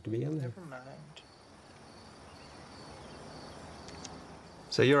didn't have to be in there. Never mind.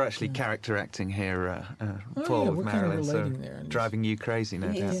 So you're actually character acting here, Paul, yeah, with we're kind of Marilyn. So relating there, and driving you crazy, no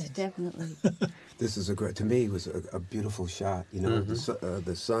doubt. Yes, definitely. This is to me, it was a beautiful shot. You know,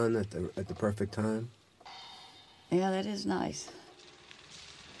 the sun at the perfect time. Yeah, that is nice.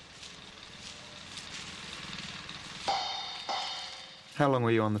 How long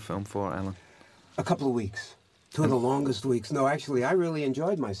were you on the film for, Alan? A couple of weeks. Two of the longest weeks. No, actually, I really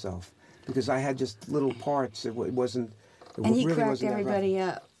enjoyed myself because I had just little parts. It wasn't. It And he really cracked wasn't that rough. everybody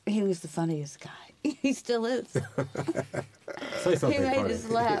up. He was the funniest guy. He still is. Say He something made funny. us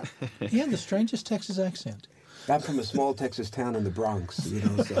laugh. He had the strangest Texas accent. I'm from a small Texas town in the Bronx, you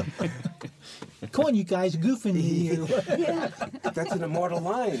know. So Come on, you guys, goofing you. Yeah. that's an immortal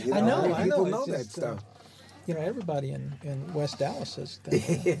line. You know? I know, People I know. know It's that just, stuff. You know, everybody in West Dallas says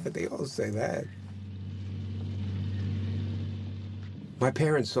that. Yeah, they all say that. My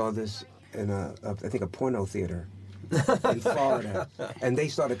parents saw this in I think a porno theater in Florida, and they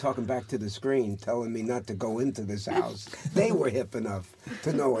started talking back to the screen, telling me not to go into this house. They were hip enough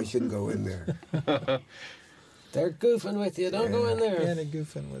to know I shouldn't go in there. They're goofing with you. Don't go in there. Yeah, they're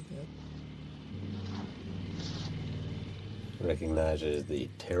goofing with you. recognizes the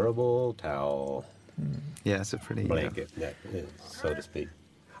terrible towel Yeah, it's a pretty blanket, that is, so to speak.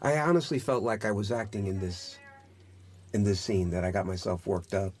 I honestly felt like I was acting in this scene, that I got myself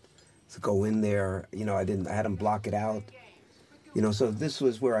worked up to go in there. You know, I had him block it out. You know, so this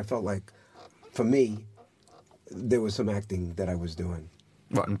was where I felt like, for me, there was some acting that I was doing.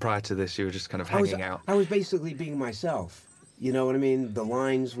 What, and prior to this, you were just kind of hanging out? I was basically being myself. You know what I mean? The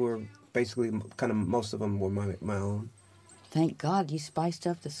lines were basically kind of, most of them were my own. Thank God you spiced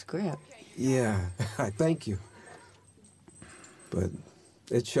up the script. Yeah, thank you. But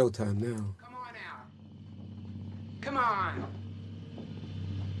it's showtime now. Come on out. Come on.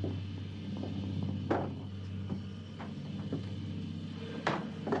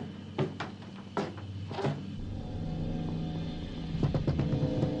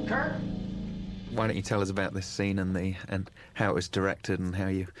 Kurt? Why don't you tell us about this scene and how it was directed and how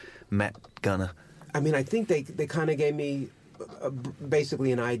you met Gunnar? I mean, I think they kind of gave me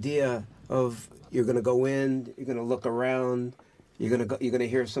basically an idea of, you're going to go in, you're going to look around, you're going to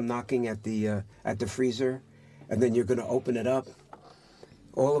hear some knocking at the freezer, and then you're going to open it up.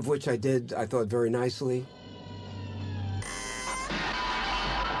 All of which I did, I thought, very nicely.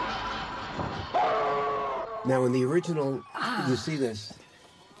 Now, in the original, you see this.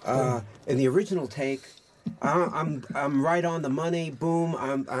 In the original take, I'm right on the money. Boom!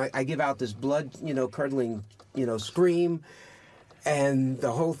 I give out this blood, curdling, scream, and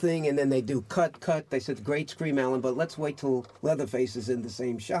the whole thing. And then they do cut. They said, "Great scream, Alan," but let's wait till Leatherface is in the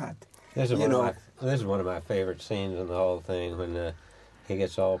same shot. This is one of my favorite scenes in the whole thing, when he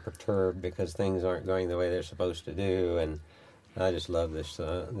gets all perturbed because things aren't going the way they're supposed to do, and I just love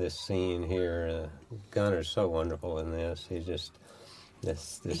this scene here. Gunnar's so wonderful in this. He's just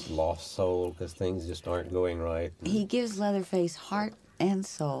this lost soul because things just aren't going right. He gives Leatherface heart and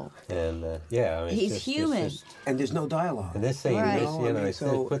soul. And yeah, I mean, he's human. And there's no dialogue. And this scene, right.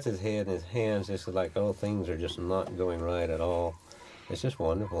 He puts his head in his hands, just like, oh, things are just not going right at all. It's just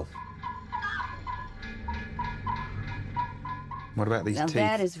wonderful. What about these now teeth?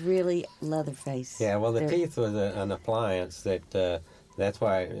 That is really Leatherface. Yeah, well, the teeth was an appliance that's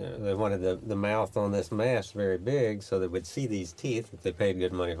why they wanted the mouth on this mask very big so they would see these teeth that they paid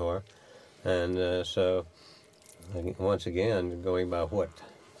good money for. And so, once again, going by what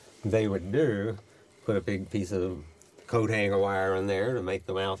they would do, put a big piece of coat hanger wire in there to make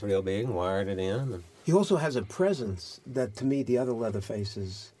the mouth real big and wired it in. He also has a presence that, to me, the other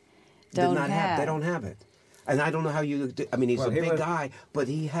Leatherfaces did not have. They don't have it. And I don't know how you... I mean, he's a big guy, but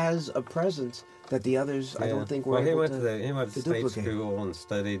he has a presence that the others, I don't think, were able to he went to state school and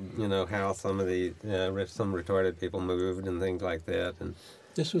studied, how some of the some retarded people moved and things like that. And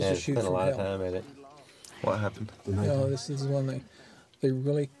this was a shoot spent a from lot hell. of time at it. What happened? No, this is one they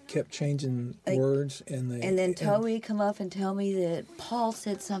really kept changing words, and then Toby come up and tell me that Paul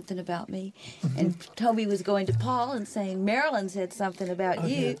said something about me, and Toby was going to Paul and saying Marilyn said something about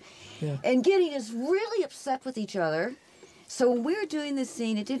you, and getting us really upset with each other. So when we were doing this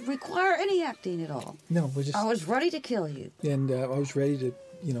scene, it didn't require any acting at all. No, I was ready to kill you, and I was ready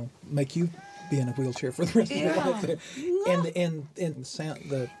to, make you be in a wheelchair for the rest of your life. And the sound,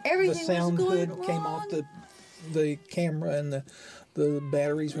 the sound hood came off the camera, and the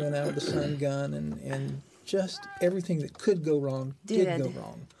batteries went out of the sun gun, and just everything that could go wrong did go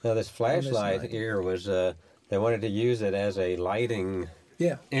wrong. Now this flashlight here was they wanted to use it as a lighting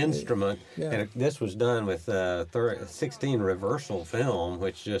instrument, and this was done with 16 reversal film,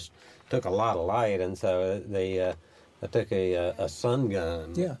 which just took a lot of light, and so they took a sun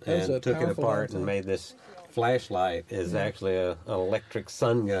gun and took it apart and made this flashlight is actually an electric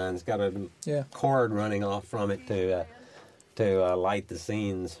sun gun. It's got a cord running off from it to light the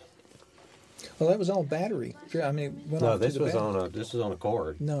scenes. Well, that was all battery. I mean, it went off this to the was battery. this was on a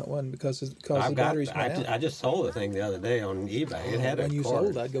cord. No, it wasn't because the batteries went out. I just sold the thing the other day on eBay. It had a cord. When you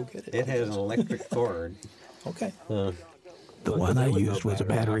sold, I'd go get it. It has an electric cord. Okay. The one I used was a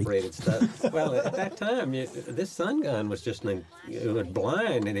battery. Stuff. Well, at that time, this sun gun was just it would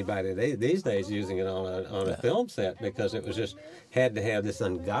blind anybody these days using it on a film set, because it was just had to have this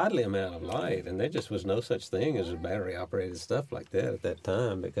ungodly amount of light, and there just was no such thing as a battery operated stuff like that at that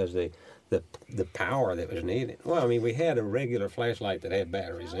time, because the power that was needed. Well, I mean, we had a regular flashlight that had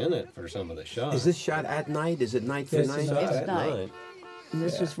batteries in it for some of the shots. Is this shot at night? Is it night for night? It's at night. And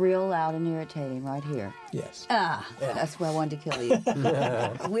this was real loud and irritating right here. Yes. That's where I wanted to kill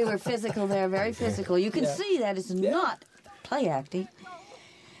you. We were physical there, very physical. You can see that is not play acting.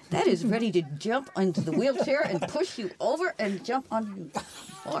 That is ready to jump into the wheelchair and push you over and jump on the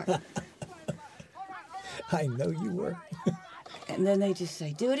floor. I know you were. And then they just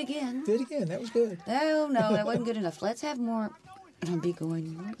say, do it again. Do it again. That was good. Oh, no, that wasn't good enough. Let's have more. And I'll be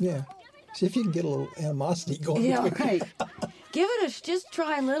going, Yeah. See if you can get a little animosity going. yeah, between- right. Give it just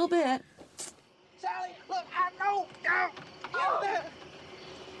try a little bit. Sally, look, I know.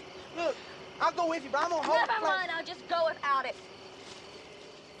 Look, I'll go with you, but I'm gonna hold it. Never mind, I'll just go without it.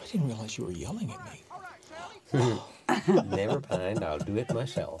 I didn't realize you were yelling at me. Never mind, I'll do it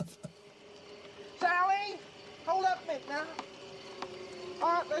myself. Sally, hold up a minute now.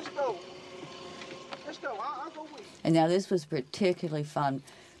 All right, let's go. Let's go. I'll go with you. And now this was particularly fun.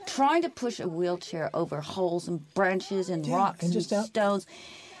 Trying to push a wheelchair over holes and branches and Yeah, rocks and and, just out stones.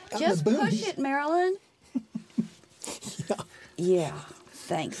 in the Just push boonies. it, Marilyn. Yeah.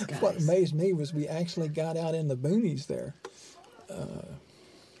 Thanks, guys. What amazed me was we actually got out in the boonies there.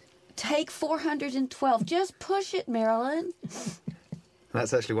 Take 412. Just push it, Marilyn.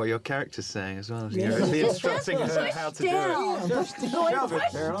 That's actually what your character's saying as well. Yeah. You're Just instructing push her how to do it. down. Push Going, shove it,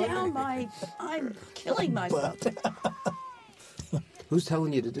 push Marilyn. down my... I'm killing myself. Who's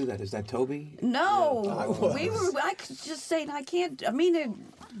telling you to do that? Is that Toby? No. I was. I could just saying I can't... I mean,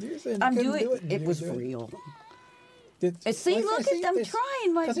 You're saying I'm you couldn't doing... do it. and It you was do it. real. It's, See, look at them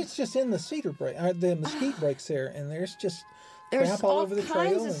trying. Because it's just in the cedar break, the mesquite breaks there, and there's just There's crap all all over the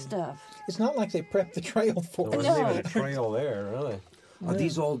kinds trail. of and stuff. It's not like they prepped the trail for There us. wasn't even a trail there, really. Are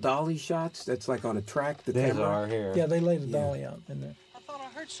these all dolly shots? That's like on a track? The These camera? are here. Yeah, they laid a dolly out in there. I thought I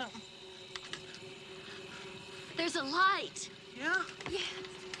heard something. There's a light. Yeah? Yeah.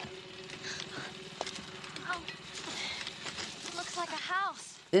 Oh. Looks like a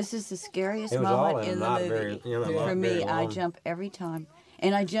house. This is the scariest It was all moment in in the not movie. very, Yeah. not For very me, I long. jump every time.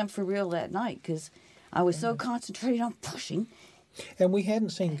 And I jumped for real that night because I was so concentrated on pushing. And we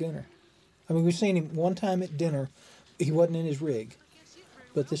hadn't seen Gunnar. I mean, we've seen him one time at dinner. He wasn't in his rig.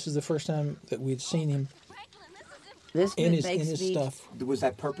 But this is the first time that we'd seen him This in makes his me... stuff. Was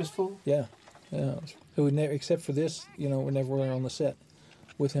that purposeful? Yeah. Yeah. So we never, except for this, we never were on the set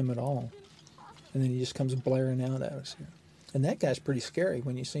with him at all. And then he just comes blaring out at us here. And that guy's pretty scary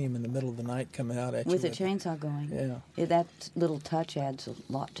when you see him in the middle of the night coming out at you. With a chainsaw going. Yeah. That little touch adds a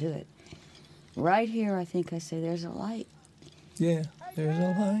lot to it. Right here, I think I say there's a light. Yeah, there's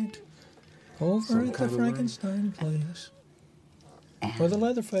a light over Some at the kind of Frankenstein place. Or the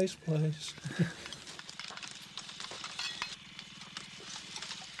Leatherface place.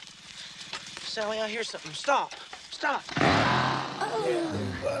 Sally, I hear something. Stop. Stop. Yes!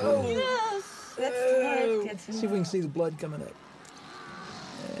 That's how it gets See if we can see the blood coming up.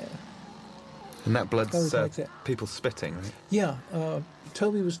 And that blood's Always like that. people spitting, right? Yeah,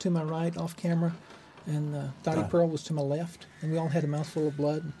 Toby was to my right off camera, and Dottie Pearl was to my left, and we all had a mouthful of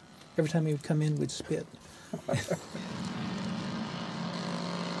blood. Every time he would come in, we'd spit.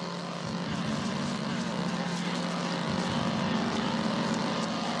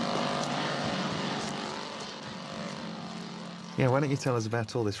 Yeah, why don't you tell us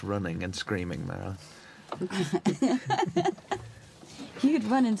about all this running and screaming, Marilyn? You'd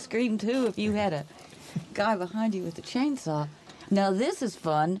run and scream too if you had a guy behind you with a chainsaw. Now this is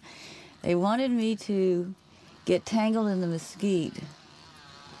fun. They wanted me to get tangled in the mesquite.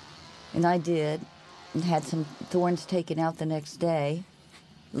 And I did. And had some thorns taken out the next day.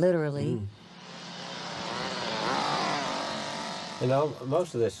 Literally. You know,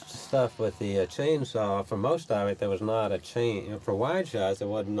 most of this stuff with the chainsaw, for most of it, there was not a chain. For wide shots, there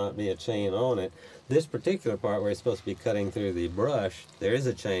would not be a chain on it. This particular part where it's supposed to be cutting through the brush, there is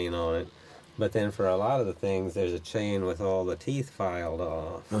a chain on it. But then for a lot of the things, there's a chain with all the teeth filed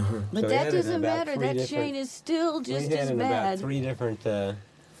off. But So we that had it in doesn't about matter. 3 That different- chain is still just we had as in bad. about 3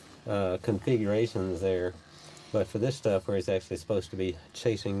 different configurations there. But for this stuff where it's actually supposed to be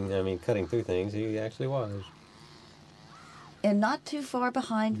cutting through things, he actually was. And not too far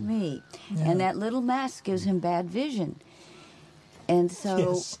behind me. Yeah. And that little mask gives him bad vision. And so,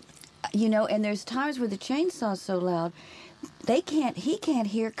 Yes. and there's times where the chainsaw's so loud, he can't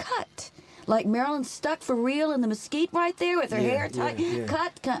hear cut. Like Marilyn's stuck for real in the mesquite right there with her hair tight. yeah.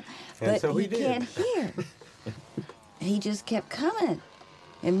 Cut. And But so he he did. can't hear. He just kept coming.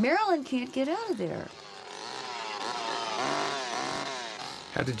 And Marilyn can't get out of there.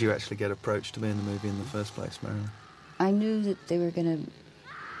 How did you actually get approached to be in the movie in the first place, Marilyn? I knew that they were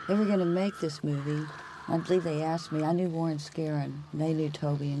gonna make this movie. I believe they asked me. I knew Warren Scarron. They knew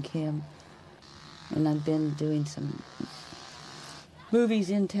Toby and Kim. And I've been doing some movies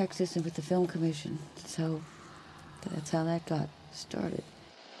in Texas and with the Film Commission. So that's how that got started.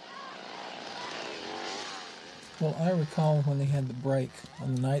 Well, I recall when they had the break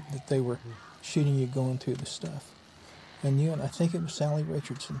on the night that they were shooting you going through the stuff. And I think it was Sally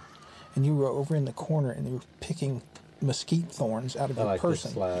Richardson, and you were over in the corner and you were picking mesquite thorns out of I a like person.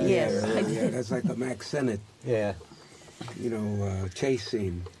 this slide. Yes, I Yeah, did. that's like a Max Sennett, Yeah. Chase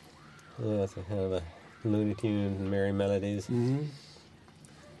scene. Yeah, it's a kind of a Looney Tunes and Merry Melodies. Mm-hmm.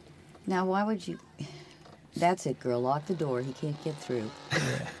 Now, why would you... That's it, girl. Lock the door. He can't get through.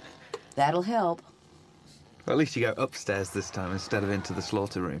 That'll help. Well, at least you go upstairs this time instead of into the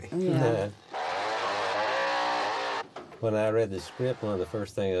slaughter room. Yeah. When I read the script, one of the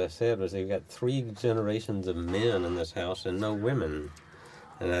first things I said was, "They've got 3 generations of men in this house and no women."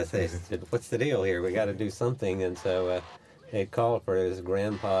 And I said, "What's the deal here? We got to do something." And so they called for his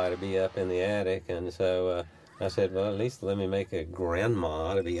grandpa to be up in the attic, and so I said, "Well, at least let me make a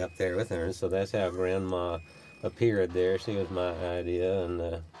grandma to be up there with her." And so that's how Grandma appeared there. She was my idea, and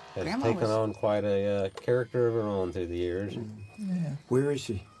has Grandma taken was- on quite a character of her own through the years. Yeah. Where is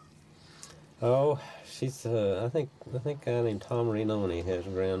she? Oh, she's I think a guy named Tom Renoni has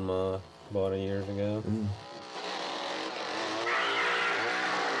Grandma, bought her years ago.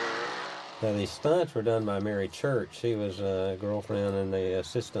 Now the stunts were done by Mary Church. She was a girlfriend and the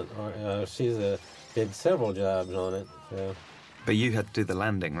assistant. Did several jobs on it. So. But you had to do the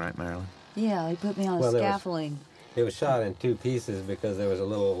landing, right, Marilyn? Yeah, he put me on Well, there was- scaffolding. It was shot in 2 pieces because there was a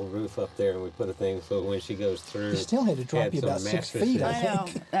little roof up there, and we put a thing so when she goes through. You still had to drop had you some about 6 feet, mattresses. I I know.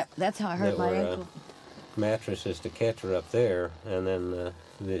 think. That's how I hurt that my were, ankle. Mattresses to catch her up there, and then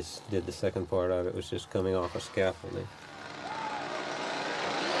this did the second part of it, was just coming off a scaffolding.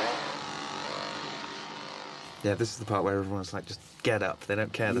 Yeah, this is the part where everyone's like, just get up. They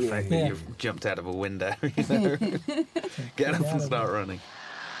don't care the Yeah. fact that Yeah. you've jumped out of a window, you know? Get up out and of start it. running.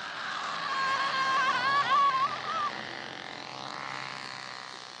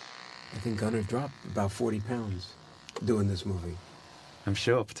 I think Gunnar dropped about 40 pounds doing this movie. I'm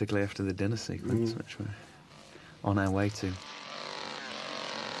sure, particularly after the dinner sequence, which we're on our way to.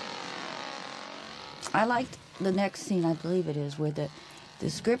 I liked the next scene, I believe it is, where the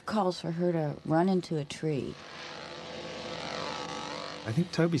script calls for her to run into a tree. I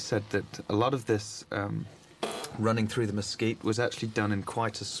think Toby said that a lot of this running through the mesquite was actually done in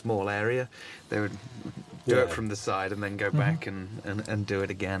quite a small area. They would do Yeah. it from the side and then go back and do it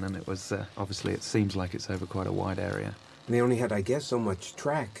again, and it was obviously it seems like it's over quite a wide area. And they only had, I guess, so much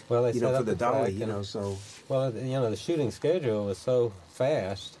track, Well, they for set up the the track dolly, and- so... Well, the shooting schedule was so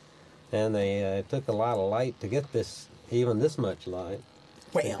fast, and they took a lot of light to get even this much light.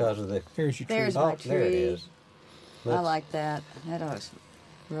 Well, because of the... Here's your tree. There's my tree. There it is. I like that. That was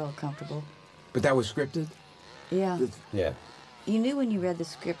real comfortable. But that was scripted? Yeah. Yeah. You knew when you read the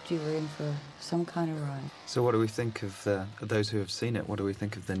script you were in for some kind of ride. So what do we think of those who have seen it? What do we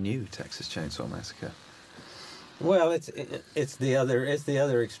think of the new Texas Chainsaw Massacre? Well, it's the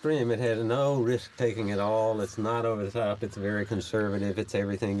other extreme. It has no risk taking at all. It's not over the top. It's very conservative. It's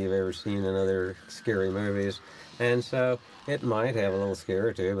everything you've ever seen in other scary movies, and so it might have a little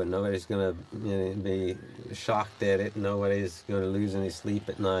scare to it, but nobody's going to be shocked at it. Nobody's going to lose any sleep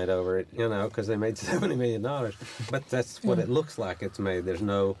at night over it, because they made $70 million. But that's what it looks like it's made. There's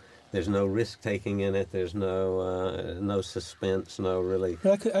no risk taking in it. There's no suspense. No really.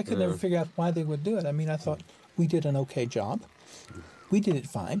 But I could never figure out why they would do it. I mean, I thought we did an okay job. We did it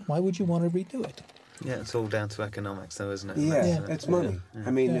fine. Why would you want to redo it? Yeah, it's all down to economics, though, isn't it? Yeah, it's money. Yeah.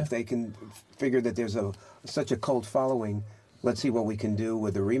 I mean, Yeah. if they can figure that there's such a cult following, let's see what we can do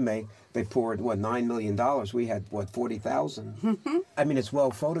with the remake. They poured, $9 million. We had, 40,000. I mean, it's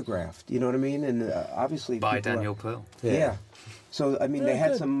well photographed. You know what I mean? And obviously... By people are- Daniel Pearl. Yeah. So, I mean, they Very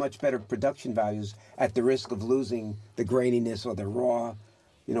had good. some much better production values at the risk of losing the graininess or the raw.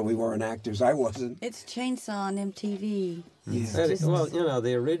 We weren't actors. I wasn't. It's Chainsaw on MTV. It's Yeah. just- Well,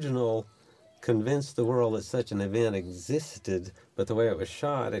 the original convinced the world that such an event existed, but the way it was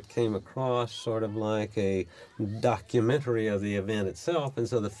shot, it came across sort of like a documentary of the event itself, and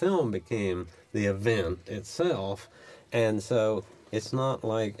so the film became the event itself, and so it's not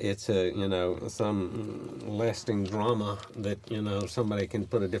like it's some lasting drama that somebody can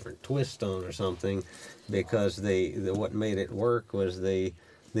put a different twist on or something, because what made it work was the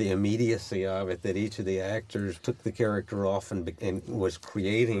immediacy of it, that each of the actors took the character off and was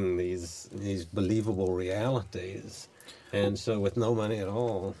creating these believable realities, and so with no money at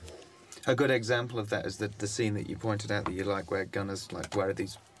all. A good example of that is the scene that you pointed out that you like, where Gunner's like, where are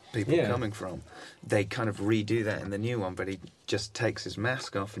these people Yeah. coming from? They kind of redo that in the new one, but he just takes his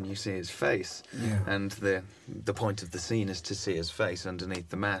mask off and you see his face. Yeah. And the point of the scene is to see his face underneath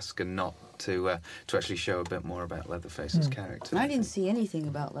the mask and not to actually show a bit more about Leatherface's character. I didn't see anything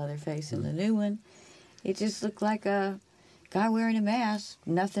about Leatherface in the new one. It just looked like a guy wearing a mask,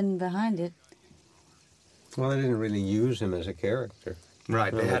 nothing behind it. Well, they didn't really use him as a character.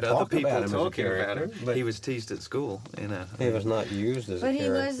 Right, they had other people talking about him. But he was teased at school, you know. He was not used as a character. But he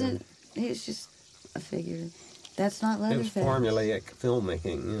wasn't. He was just a figure. That's not It was Leatherface. formulaic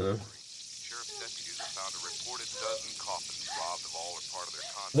filmmaking, you know.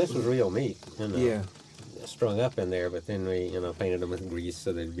 This was real meat, you know. Yeah. Strung up in there, but then we, painted them with grease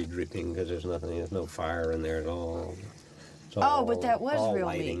so they'd be dripping because there's no fire in there at all. Oh, but that was real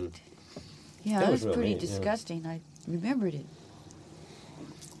lighting. meat. Yeah, That it was was real pretty meat, yeah. disgusting. I remembered it.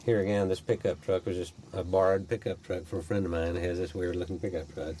 Here again, this pickup truck was just a borrowed pickup truck for a friend of mine that has this weird-looking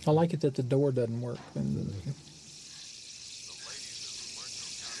pickup truck. I like it that the door doesn't work.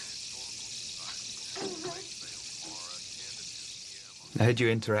 Now, had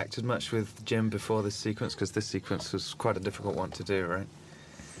you interacted much with Jim before this sequence? Because this sequence was quite a difficult one to do, right?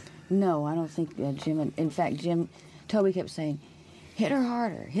 No, I don't think Jim. In fact, Toby kept saying, "Hit her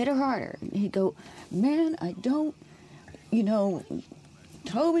harder, hit her harder." And he'd go, "Man, I don't,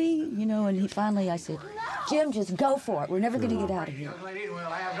 Toby, And I said, "Jim, just go for it. We're never going to get out of here." Young lady, we'll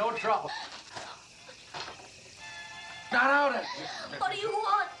have no trouble. Not out it. What do you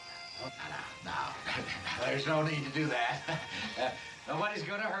want? No, there's no need to do that. Nobody's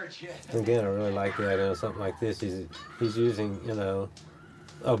gonna hurt you. Again, I really like the idea of something like this. He's using,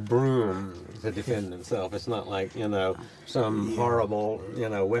 a broom to defend himself. It's not like, some horrible,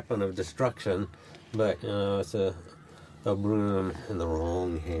 weapon of destruction, but, it's a broom in the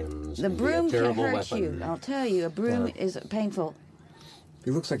wrong hands. The broom can terrible hurt weapon. you. I'll tell you, a broom is painful.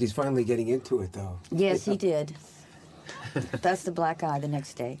 He looks like he's finally getting into it, though. Yes, he did. That's the black eye the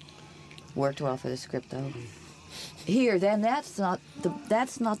next day. Worked well for the script, though. Here, then that's not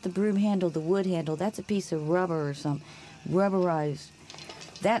the broom handle, the wood handle. That's a piece of rubber or something, rubberized.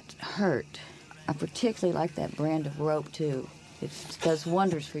 That hurt. I particularly like that brand of rope too. It does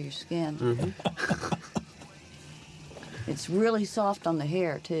wonders for your skin. Mm-hmm. It's really soft on the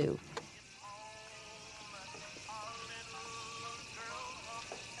hair too.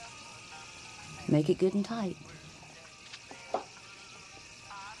 Make it good and tight.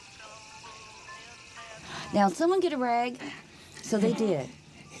 Now, someone get a rag. So they did.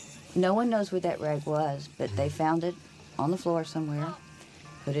 No one knows where that rag was, but they found it on the floor somewhere.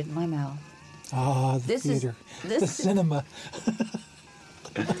 Put it in my mouth. Ah, the theater. The cinema.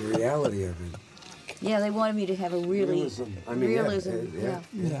 The reality of it. Yeah, they wanted me to have a really realism. Yeah.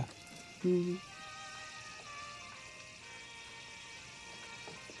 Mm-hmm.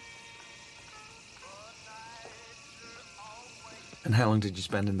 And how long did you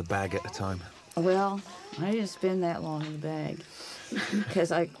spend in the bag at a time? Well, I didn't spend that long in the bag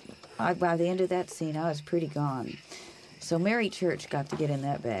because I by the end of that scene, I was pretty gone. So Mary Church got to get in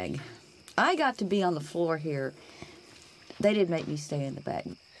that bag. I got to be on the floor here. They didn't make me stay in the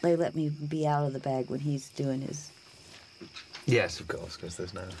bag. They let me be out of the bag when he's doing his... Yes, of course, because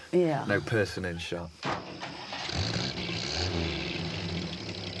there's no person in shot.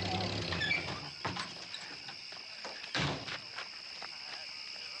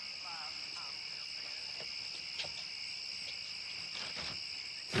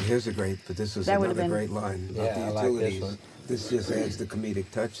 Here's a great, but this is That another great line about the I like this utilities. one. This just adds the comedic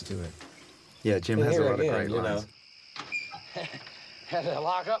touch to it. Yeah, Jim has a lot of great you lines. Had to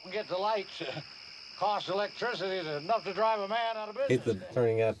lock up and get the lights. Cost electricity is enough to drive a man out of business. He's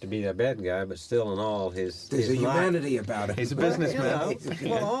turning out to be a bad guy, but still in all, there's a humanity about it. He's a businessman.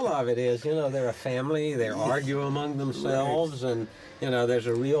 Well, all of it is, they're a family, they argue among themselves, and, there's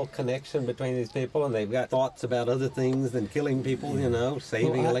a real connection between these people, and they've got thoughts about other things than killing people,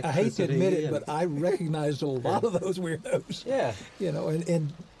 saving Well, I electricity. hate to admit it, but I recognized a lot of those weirdos. Yeah.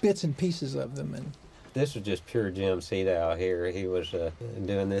 And bits and pieces of them. And this was just pure Jim Seedow here. He was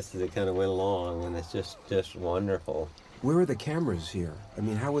doing this as it kind of went along, and it's just wonderful. Where are the cameras here? I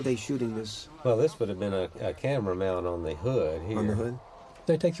mean, how were they shooting this? Well, this would have been a camera mount on the hood here. On the hood?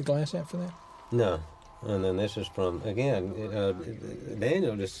 They take the glass out for that? No. And then this is from, again,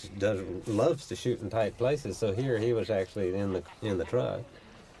 Daniel just loves to shoot in tight places, so here he was actually in the truck.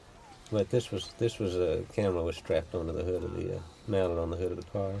 But this was a camera was strapped onto the hood of the, mounted on the hood of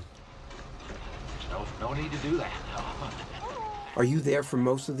the car. No need to do that. Are you there for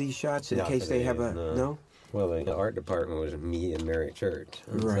most of these shots in case they have a... No? Well, the art department was me and Mary Church.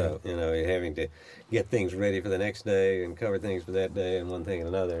 And Right. So, you're having to get things ready for the next day and cover things for that day and one thing and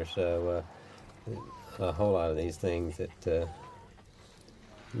another. So a whole lot of these things that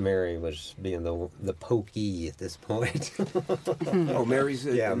Mary was being the pokey at this point. Oh, Mary's...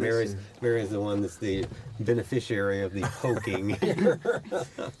 Mary's the one that's the beneficiary of the poking.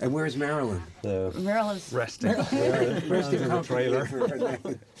 And where's Marilyn? So, Marilyn's resting. Marilyn's in the trailer.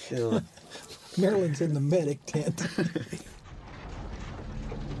 Marilyn's in the medic tent.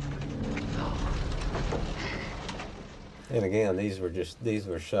 And again, these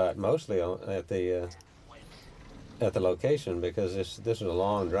were shot mostly at the location because this is a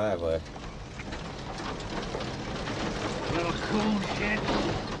long driveway. Little cool shit.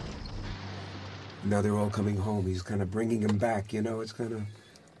 Now they're all coming home. He's kind of bringing them back. You know, it's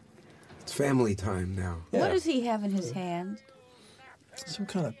family time now. What does he have in his hand? Some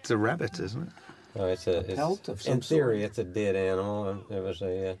kind of... It's a rabbit, isn't it? Oh, it's pelt of some in theory, sort. it's a dead animal. It was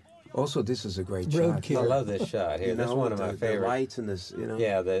a. Also, this is a great shot. I love this shot here. You This is know, one of with my the favorite. lights and this, you know.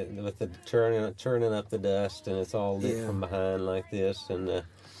 Yeah, with the turning up the dust, and it's all lit from behind like this, and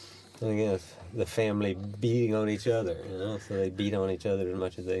again, it's the family beating on each other. You know, so they beat on each other as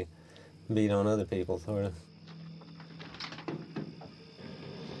much as they beat on other people, sort of.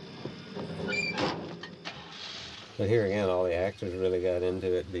 But here again, all the actors really got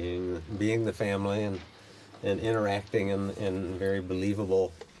into it, being the family and interacting in very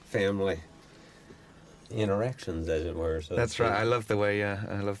believable family interactions, as it were. So that's right. I love the way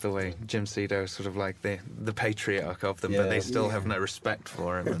Jim Cedo is sort of like the patriarch of them, but they still have no respect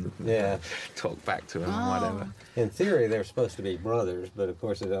for him and talk back to him and whatever. In theory, they're supposed to be brothers, but of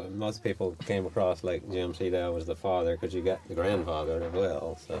course, most people came across like Jim Cedo was the father because you got the grandfather as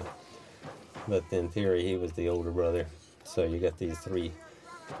well. So, but in theory, he was the older brother. So you got these three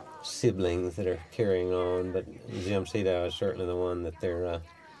siblings that are carrying on, but Jim Cedo is certainly the one that they're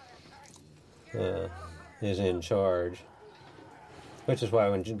is in charge, which is why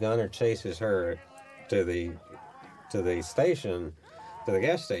when Gunner chases her to the station, to the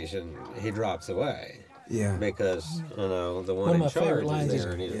gas station, he drops away. Yeah. Because the one in charge is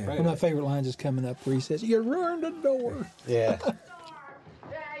there, and he's afraid. One of my favorite lines is coming up where he says, "You ruined the door." Yeah.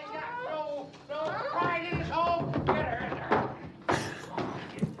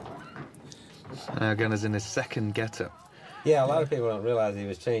 Gunner's in his second get-up. Yeah, a lot of people don't realize he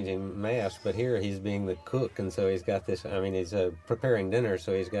was changing masks, but here he's being the cook, and so he's got this, he's preparing dinner,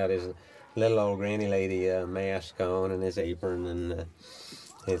 so he's got his little old granny lady mask on and his apron, and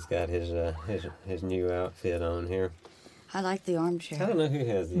he's got his new outfit on here. I like the armchair. I don't know who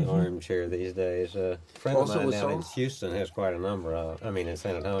has the armchair these days. A friend of mine down in Houston has quite a number of, in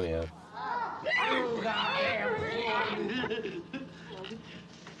San Antonio.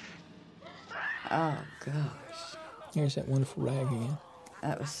 Oh, gosh. Here's that wonderful rag again.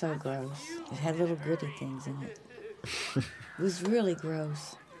 That was so gross. It had little gritty things in it. It was really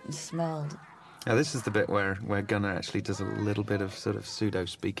gross. It smelled. Now, this is the bit where Gunner actually does a little bit of sort of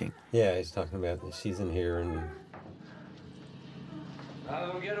pseudo-speaking. Yeah, he's talking about she's in here and... Let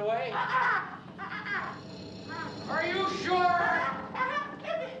them get away? Are you sure?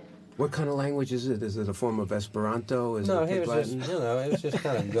 What kind of language is it? Is it a form of Esperanto? No, it was just, it was just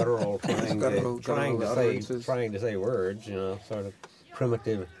kind of guttural, trying to say words, sort of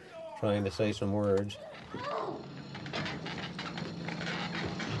primitive, trying to say some words.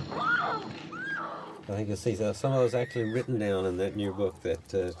 I think you'll see some of those actually written down in that new book, that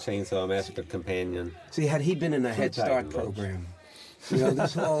Chainsaw Massacre Companion. See, had he been in a Head Start program,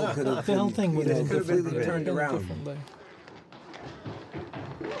 this all could have been, the whole thing would have been turned around.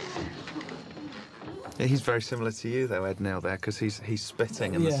 Yeah, he's very similar to you, though, Ed Neil, there, because he's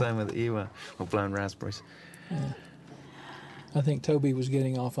spitting in the same way that you were, or blowing raspberries. Yeah. I think Toby was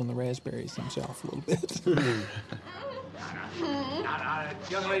getting off on the raspberries himself a little bit. Now,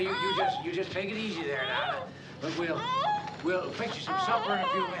 young lady, you just take it easy there now. But we'll fix you some supper in a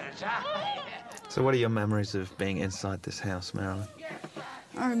few minutes, huh? So what are your memories of being inside this house, Marilyn?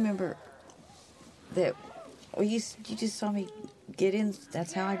 I remember that you just saw me get in.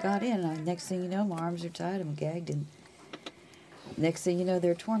 That's how I got in. Next thing you know, my arms are tied, I'm gagged, and next thing you know,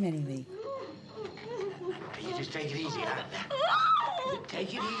 they're tormenting me. You just take it easy, huh?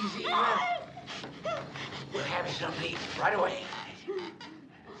 Take it easy. We'll have you something to eat right away.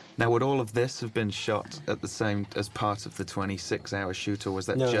 Now, would all of this have been shot at the same as part of the 26-hour shoot, or was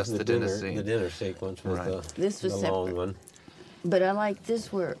that just the dinner scene? The dinner sequence was this was the separate. long one. But I like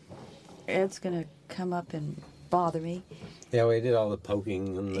this where Ed's going to come up and bother me. Yeah, we did all the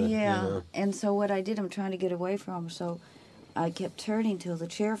poking and the, and so what I did, I'm trying to get away from him, so I kept turning till the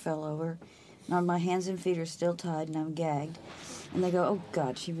chair fell over. Now my hands and feet are still tied and I'm gagged. And they go, "Oh,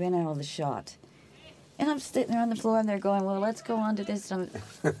 God, she ran out of the shot." And I'm sitting there on the floor and they're going, "Well, let's go on to this."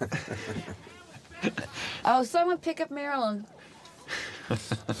 Oh, someone pick up Marilyn.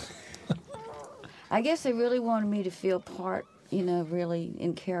 I guess they really wanted me to feel part, really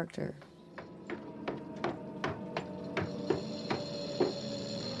in character.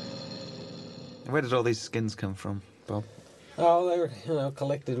 Where did all these skins come from, Bob? Oh, they were,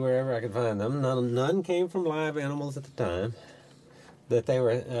 collected wherever I could find them. None came from live animals at the time. That they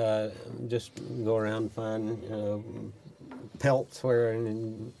were just go around and find, pelts where,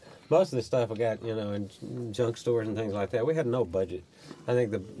 and most of the stuff we got, you know, in junk stores and things like that. We had no budget. I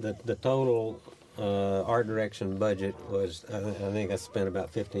think the total art direction budget was, I think I spent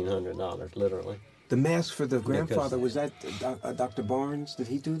about $1,500, literally. The mask for the grandfather, was that Dr. Barnes? Did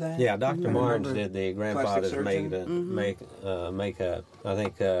he do that? Yeah, Dr. Barnes did the grandfather's makeup. I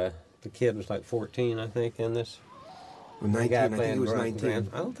think the kid was like 14, I think, in this. Well, 19, I think he was 19.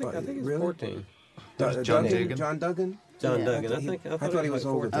 I think he was 14. John Duggan? John Duggan? John Duggan. I thought he was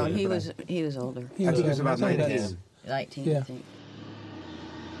older. Oh, he was older. I think he was about 19. 19, yeah. I think.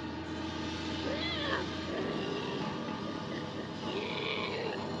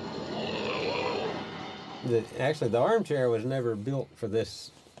 Actually, the armchair was never built for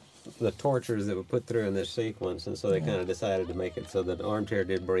this, the tortures that were put through in this sequence, and so they kind of decided to make it so that the armchair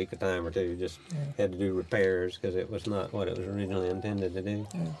did break a time or two. Just had to do repairs because it was not what it was originally intended to do.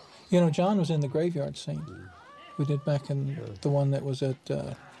 Yeah. You know, John was in the graveyard scene. We did back in the one that was at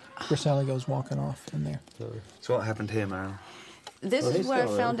where Sally goes walking off in there. So what happened here, Marilyn? This is what I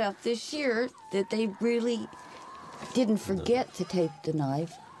found out this year, that they really didn't forget to tape the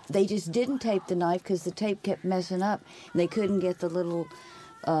knife. They just didn't tape the knife because the tape kept messing up, and they couldn't get the little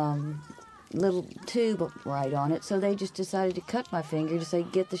tube right on it, so they just decided to cut my finger to say,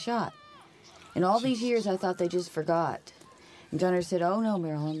 get the shot. And all these years, I thought they just forgot. And Gunnar said, oh no,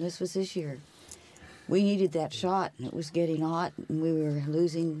 Marilyn, this was this year. We needed that shot, and it was getting hot, and we were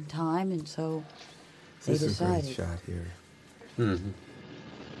losing time, and so they decided. This is a great shot here. Mm-hmm.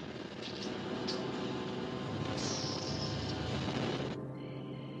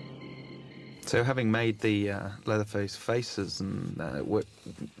 So having made the Leatherface faces, and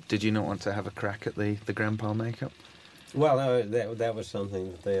did you not want to have a crack at the grandpa makeup? Well, no, that was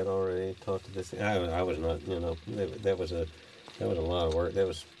something that they had already talked to this. I was not, you know, that was a lot of work. That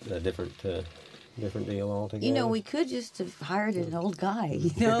was a different deal altogether. You know, we could just have hired an old guy.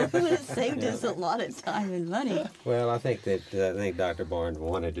 You know, it would have saved us a lot of time and money. Well, I think Dr. Barnes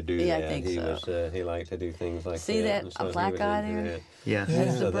wanted to do that. I think so. He liked to do things like See that. See that black guy there? Yeah.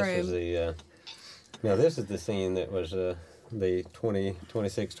 That's so the broom. This was the. Now this is the scene that was the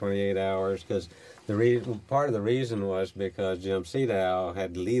 26, 28 hours, because part of the reason was because Jim Sedow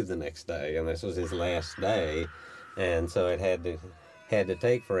had to leave the next day, and this was his last day, and so it had to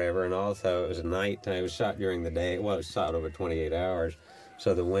take forever, and also it was night time. It was shot during the day. Well, it was shot over 28 hours,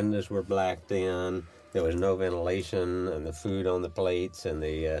 so the windows were blacked in. There was no ventilation, and the food on the plates, and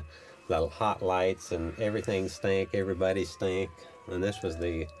the hot lights, and everything stank. Everybody stank, and this was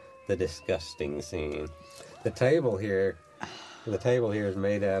the disgusting scene. The table here is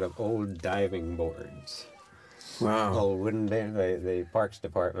made out of old diving boards. Wow. Old wooden, the Parks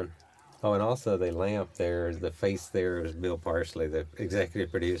Department. Oh, and also the lamp there, the face there was Bill Parsley, the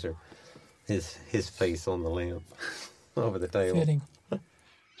executive producer. His face on the lamp over the table. Fitting. You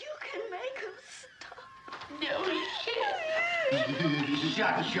can make him stop. No, you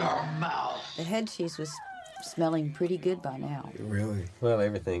Shut your mouth. The head cheese was smelling pretty good by now. Really? Well,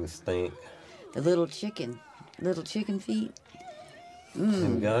 everything stank. The little chicken feet.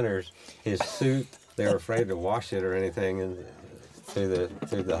 And Gunner's, his suit, they were afraid to wash it or anything, and through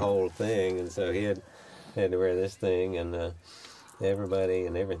the whole thing, and so he had to wear this thing, and everybody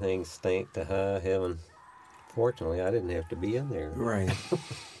and everything stank to high heaven. Fortunately, I didn't have to be in there. Right.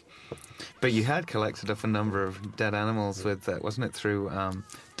 But you had collected up a number of dead animals with, wasn't it, through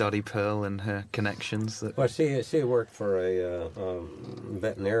Dottie Pearl and her connections? Well, she worked for a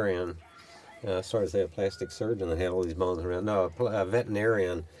veterinarian, sort of say a plastic surgeon that had all these bones around. No, a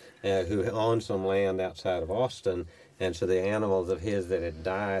veterinarian who owned some land outside of Austin, and so the animals of his that had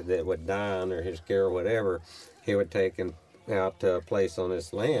died, that would die under his care or whatever, he would take them out to a place on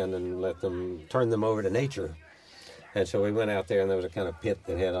this land and turn them over to nature. And so we went out there, and there was a kind of pit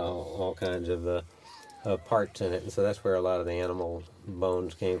that had all kinds of parts in it, and so that's where a lot of the animal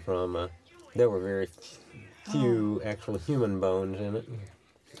bones came from. There were very few actual human bones in it.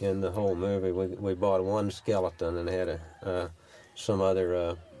 In the whole movie, we bought one skeleton and had some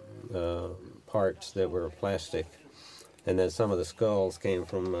other parts that were plastic, and then some of the skulls came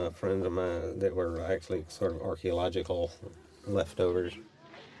from friends of mine that were actually sort of archaeological leftovers.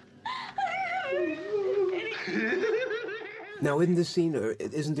 Now, in this scene,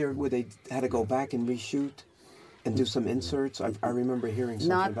 isn't there where they had to go back and reshoot and do some inserts? I remember hearing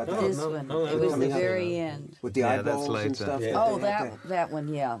something Not about this that. one. It was the very end. With the eyeballs and stuff? Yeah. Oh, that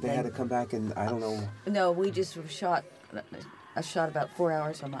one, yeah. They had to come back and, I don't know. No, we just shot, I shot about 4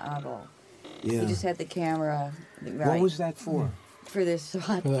 hours on my eyeball. Yeah. We just had the camera. Right. What was that for? For this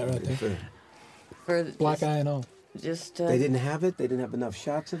shot. For that right there. For Black eye and all. just. They didn't have it. They didn't have enough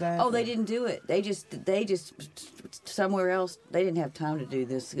shots of that. Oh, they didn't do it. They just somewhere else. They didn't have time to do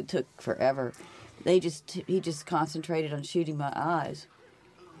this. It took forever. He just concentrated on shooting my eyes,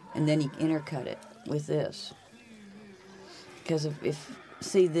 and then he intercut it with this. Because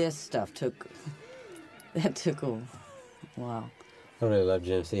this stuff took a while. I really love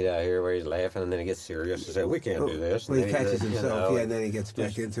Jim Seed out here where he's laughing and then he gets serious and says, we can't do this. Well, And he then catches does, himself, and then he gets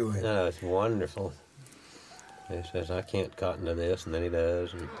back into it. No, it's wonderful. He says, I can't cotton to this, and then he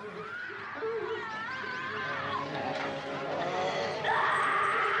does. And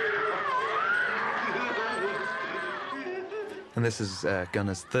And this is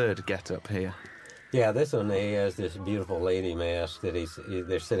Gunner's third get-up here. yeah, this one, he has this beautiful lady mask that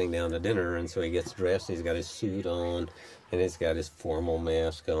they're sitting down to dinner, and so he gets dressed, he's got his suit on, and he's got his formal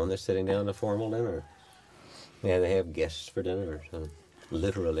mask on. They're sitting down to formal dinner. Yeah, they have guests for dinner, so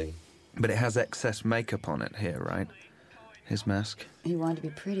literally. But it has excess makeup on it here, right? His mask. He wanted to be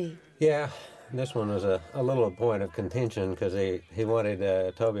pretty. Yeah, this one was a little point of contention because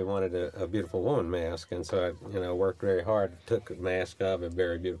Toby wanted a beautiful woman mask, and so I worked very hard, took a mask of a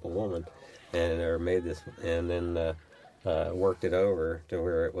very beautiful woman, and made this, and then worked it over to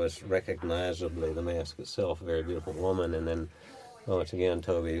where it was recognizably the mask itself, a very beautiful woman, and then once again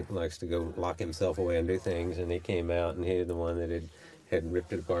Toby likes to go lock himself away and do things, and he came out and he was the one that had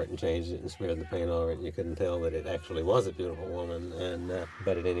ripped it apart and changed it and smeared the paint over it, and you couldn't tell that it actually was a beautiful woman. And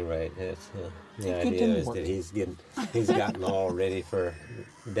but at any rate, it's, the idea is that he's gotten all ready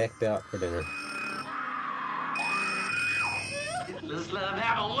decked out for dinner. Let's let him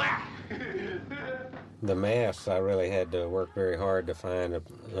have a whack. The masks, I really had to work very hard to find,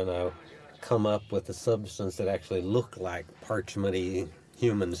 come up with a substance that actually looked like parchmenty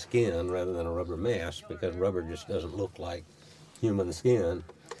human skin rather than a rubber mask, because rubber just doesn't look like human skin.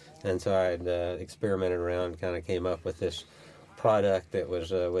 And so I'd experimented around, kind of came up with this product that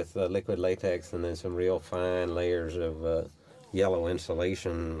was with liquid latex and then some real fine layers of yellow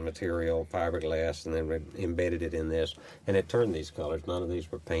insulation material, fiberglass, and then embedded it in this. And it turned these colors. None of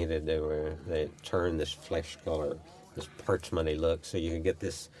these were painted. They turned this flesh color, this parchmenty look, so you could get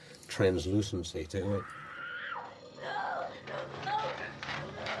this translucency to it.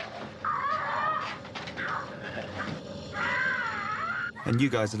 And you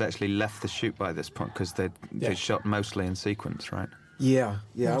guys had actually left the shoot by this point because they shot mostly in sequence, right? Yeah.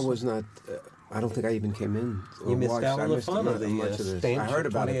 I was not. I don't think I even came in. You missed out on the fun of much of this. I heard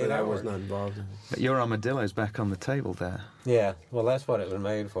about it, but I was not involved in it. But your armadillo's back on the table there. Yeah, well, that's what it was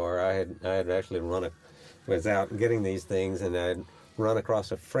made for. I had actually without getting these things, and I'd run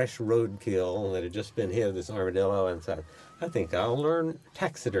across a fresh roadkill that had just been hit, this armadillo, and said, I think I'll learn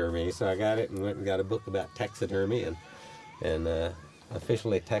taxidermy. So I got it and went and got a book about taxidermy and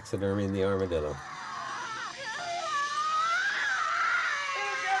officially taxidermying the armadillo.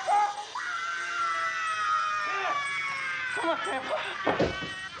 Come on, Grandpa.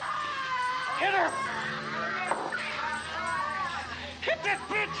 Hit her! Hit that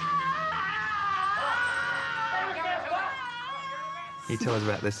bitch! Can you tell us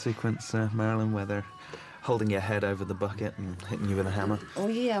about this sequence, Marilyn, where they're holding your head over the bucket and hitting you with a hammer? Oh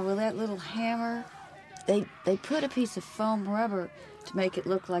yeah, well that little hammer, they put a piece of foam rubber to make it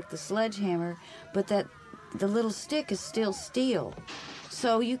look like the sledgehammer, but the little stick is still steel.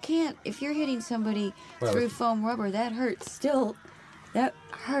 So you can't, if you're hitting somebody through foam rubber, that hurts still. That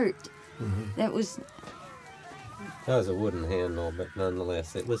hurt. Mm-hmm. That was a wooden handle, but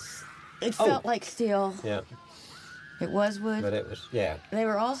nonetheless, it was... It felt like steel. Yeah. It was wood. But it was, yeah. They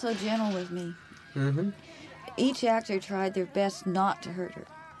were also gentle with me. Mm-hmm. Each actor tried their best not to hurt her.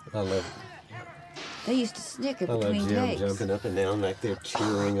 I love They used to snicker between Jim takes. jumping up and down like they're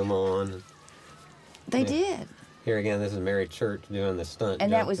cheering them on. They did. Here again, this is Mary Church doing the stunt.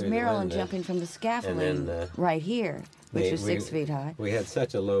 And that was Marilyn jumping from the scaffolding right here, which was 6 feet high. We had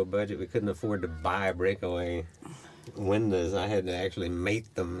such a low budget, we couldn't afford to buy breakaway windows. I had to actually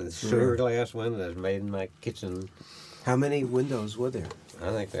mate them with sugar glass windows made in my kitchen. How many windows were there?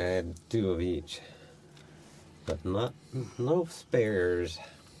 I think I had 2 of each, but no spares.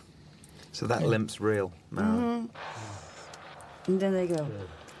 So that limp's real, Marilyn. And then they go.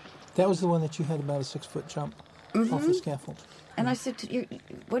 That was the one that you had about a 6-foot jump off the scaffold. And I said,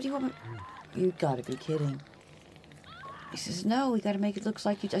 what do you want me? You got to be kidding. He says, no, we got to make it look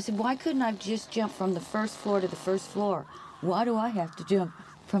like you. I said, why couldn't I just jump from the first floor to the first floor? Why do I have to jump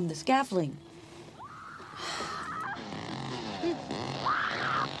from the scaffolding?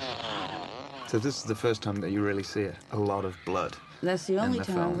 So this is the first time that you really see a lot of blood. That's the only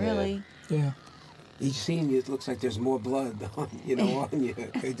time, really. Yeah. Each scene, it looks like there's more blood on you.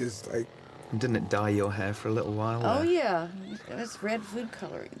 They just like... And didn't it dye your hair for a little while? Oh, yeah. It's red food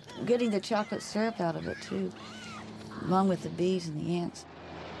coloring. Getting the chocolate syrup out of it, too, along with the bees and the ants.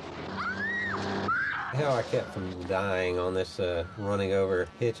 How I kept from dying on this running over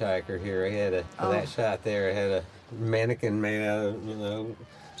hitchhiker here. I had that shot there. I had a mannequin made out of,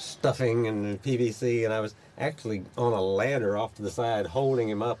 stuffing and PVC, and I was actually on a ladder off to the side holding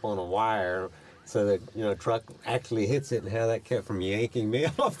him up on a wire so that, truck actually hits it, and how that kept from yanking me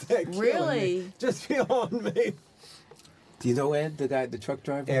off that. Really? Just beyond me. Do you know Ed, the truck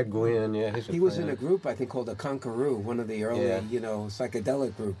driver? Ed Gwynn, yeah. He was in a group, I think, called the Conqueror, one of the early,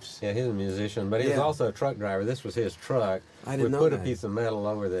 psychedelic groups. Yeah, he's a musician, but he was also a truck driver. This was his truck. I didn't know We put that. a piece of metal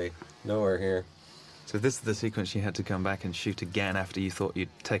over the door here. So this is the sequence you had to come back and shoot again after you thought you'd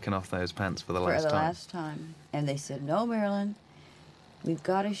taken off those pants for the last time. For the last time. And they said, no, Marilyn, we've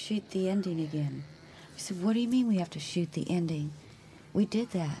got to shoot the ending again. I said, what do you mean we have to shoot the ending? We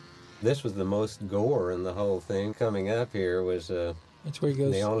did that. This was the most gore in the whole thing. Coming up here was That's where he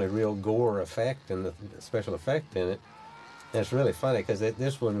goes. the only real gore effect and the special effect in it. And it's really funny because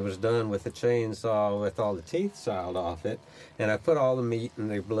this one was done with a chainsaw with all the teeth sawed off it. And I put all the meat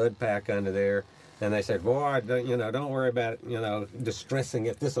and the blood pack under there. And they said, boy, don't worry about it, distressing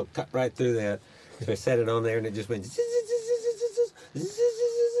it. This will cut right through that. So I set it on there and it just went and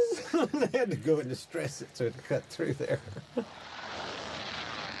I had to go and distress it so it cut through there.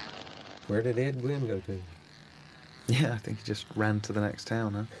 Where did Ed Gwynn go to? Yeah, I think he just ran to the next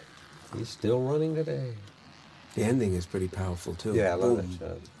town, huh? He's still running today. The ending is pretty powerful, too. Yeah, I love that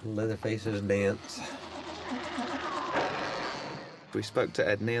shot. Leatherface's dance. We spoke to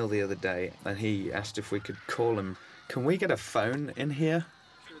Ed Neal the other day, and he asked if we could call him. Can we get a phone in here?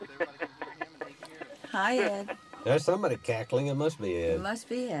 Hi, Ed. There's somebody cackling. It must be Ed. It must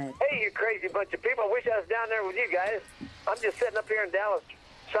be Ed. Hey, you crazy bunch of people. I wish I was down there with you guys. I'm just sitting up here in Dallas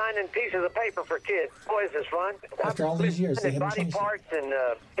signing pieces of paper for kids. Boy, this is fun. After all these years, they haven't body changed it. parts and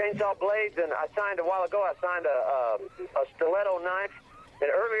chainsaw blades, and I signed a while ago. I signed a stiletto knife, and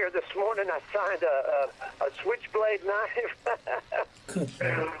earlier this morning I signed a switchblade knife. Good.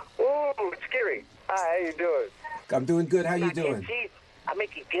 Ooh, it's scary. Hi, how you doing? I'm doing good. How you doing? I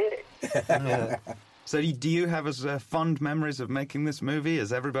make you get it. So do you have as fond memories of making this movie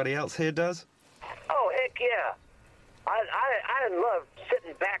as everybody else here does? Oh, heck yeah. I love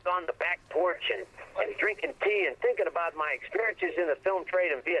sitting back on the back porch and drinking tea and thinking about my experiences in the film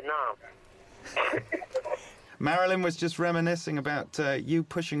trade in Vietnam. Marilyn was just reminiscing about you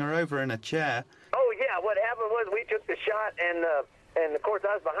pushing her over in a chair. Oh, yeah. What happened was we took the shot, and of course,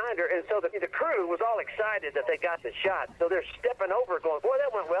 I was behind her, and so the crew was all excited that they got the shot. So they're stepping over, going, boy,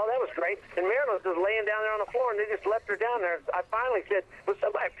 that went well. That was great. And Marilyn was just laying down there on the floor, and they just left her down there. I finally said, will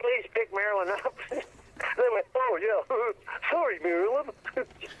somebody please pick Marilyn up? They went, oh, yeah, sorry, Marilyn.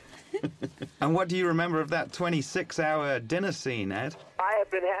 And what do you remember of that 26-hour dinner scene, Ed? I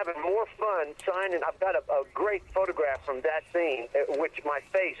have been having more fun signing. I've got a great photograph from that scene, which my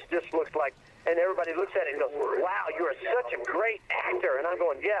face just looks like, and everybody looks at it and goes, wow, you're such a great actor. And I'm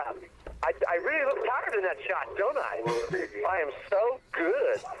going, yeah, I really look tired in that shot, don't I? I am so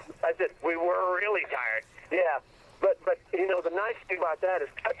good. I said, we were really tired. Yeah. But the nice thing about that is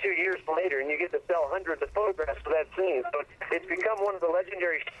cut 2 years later and you get to sell hundreds of photographs of that scene. So it's become one of the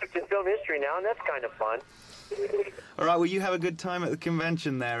legendary shoots in film history now, and that's kind of fun. All right, well, you have a good time at the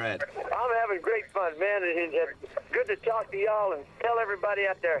convention there, Ed. I'm having great fun, man. It's good to talk to y'all and tell everybody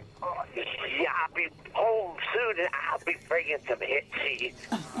out there, yeah, I'll be home soon and I'll be bringing some hit seeds.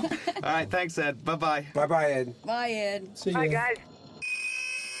 All right, thanks, Ed. Bye-bye. Bye-bye, Ed. Bye, Ed. See Bye, ya. guys.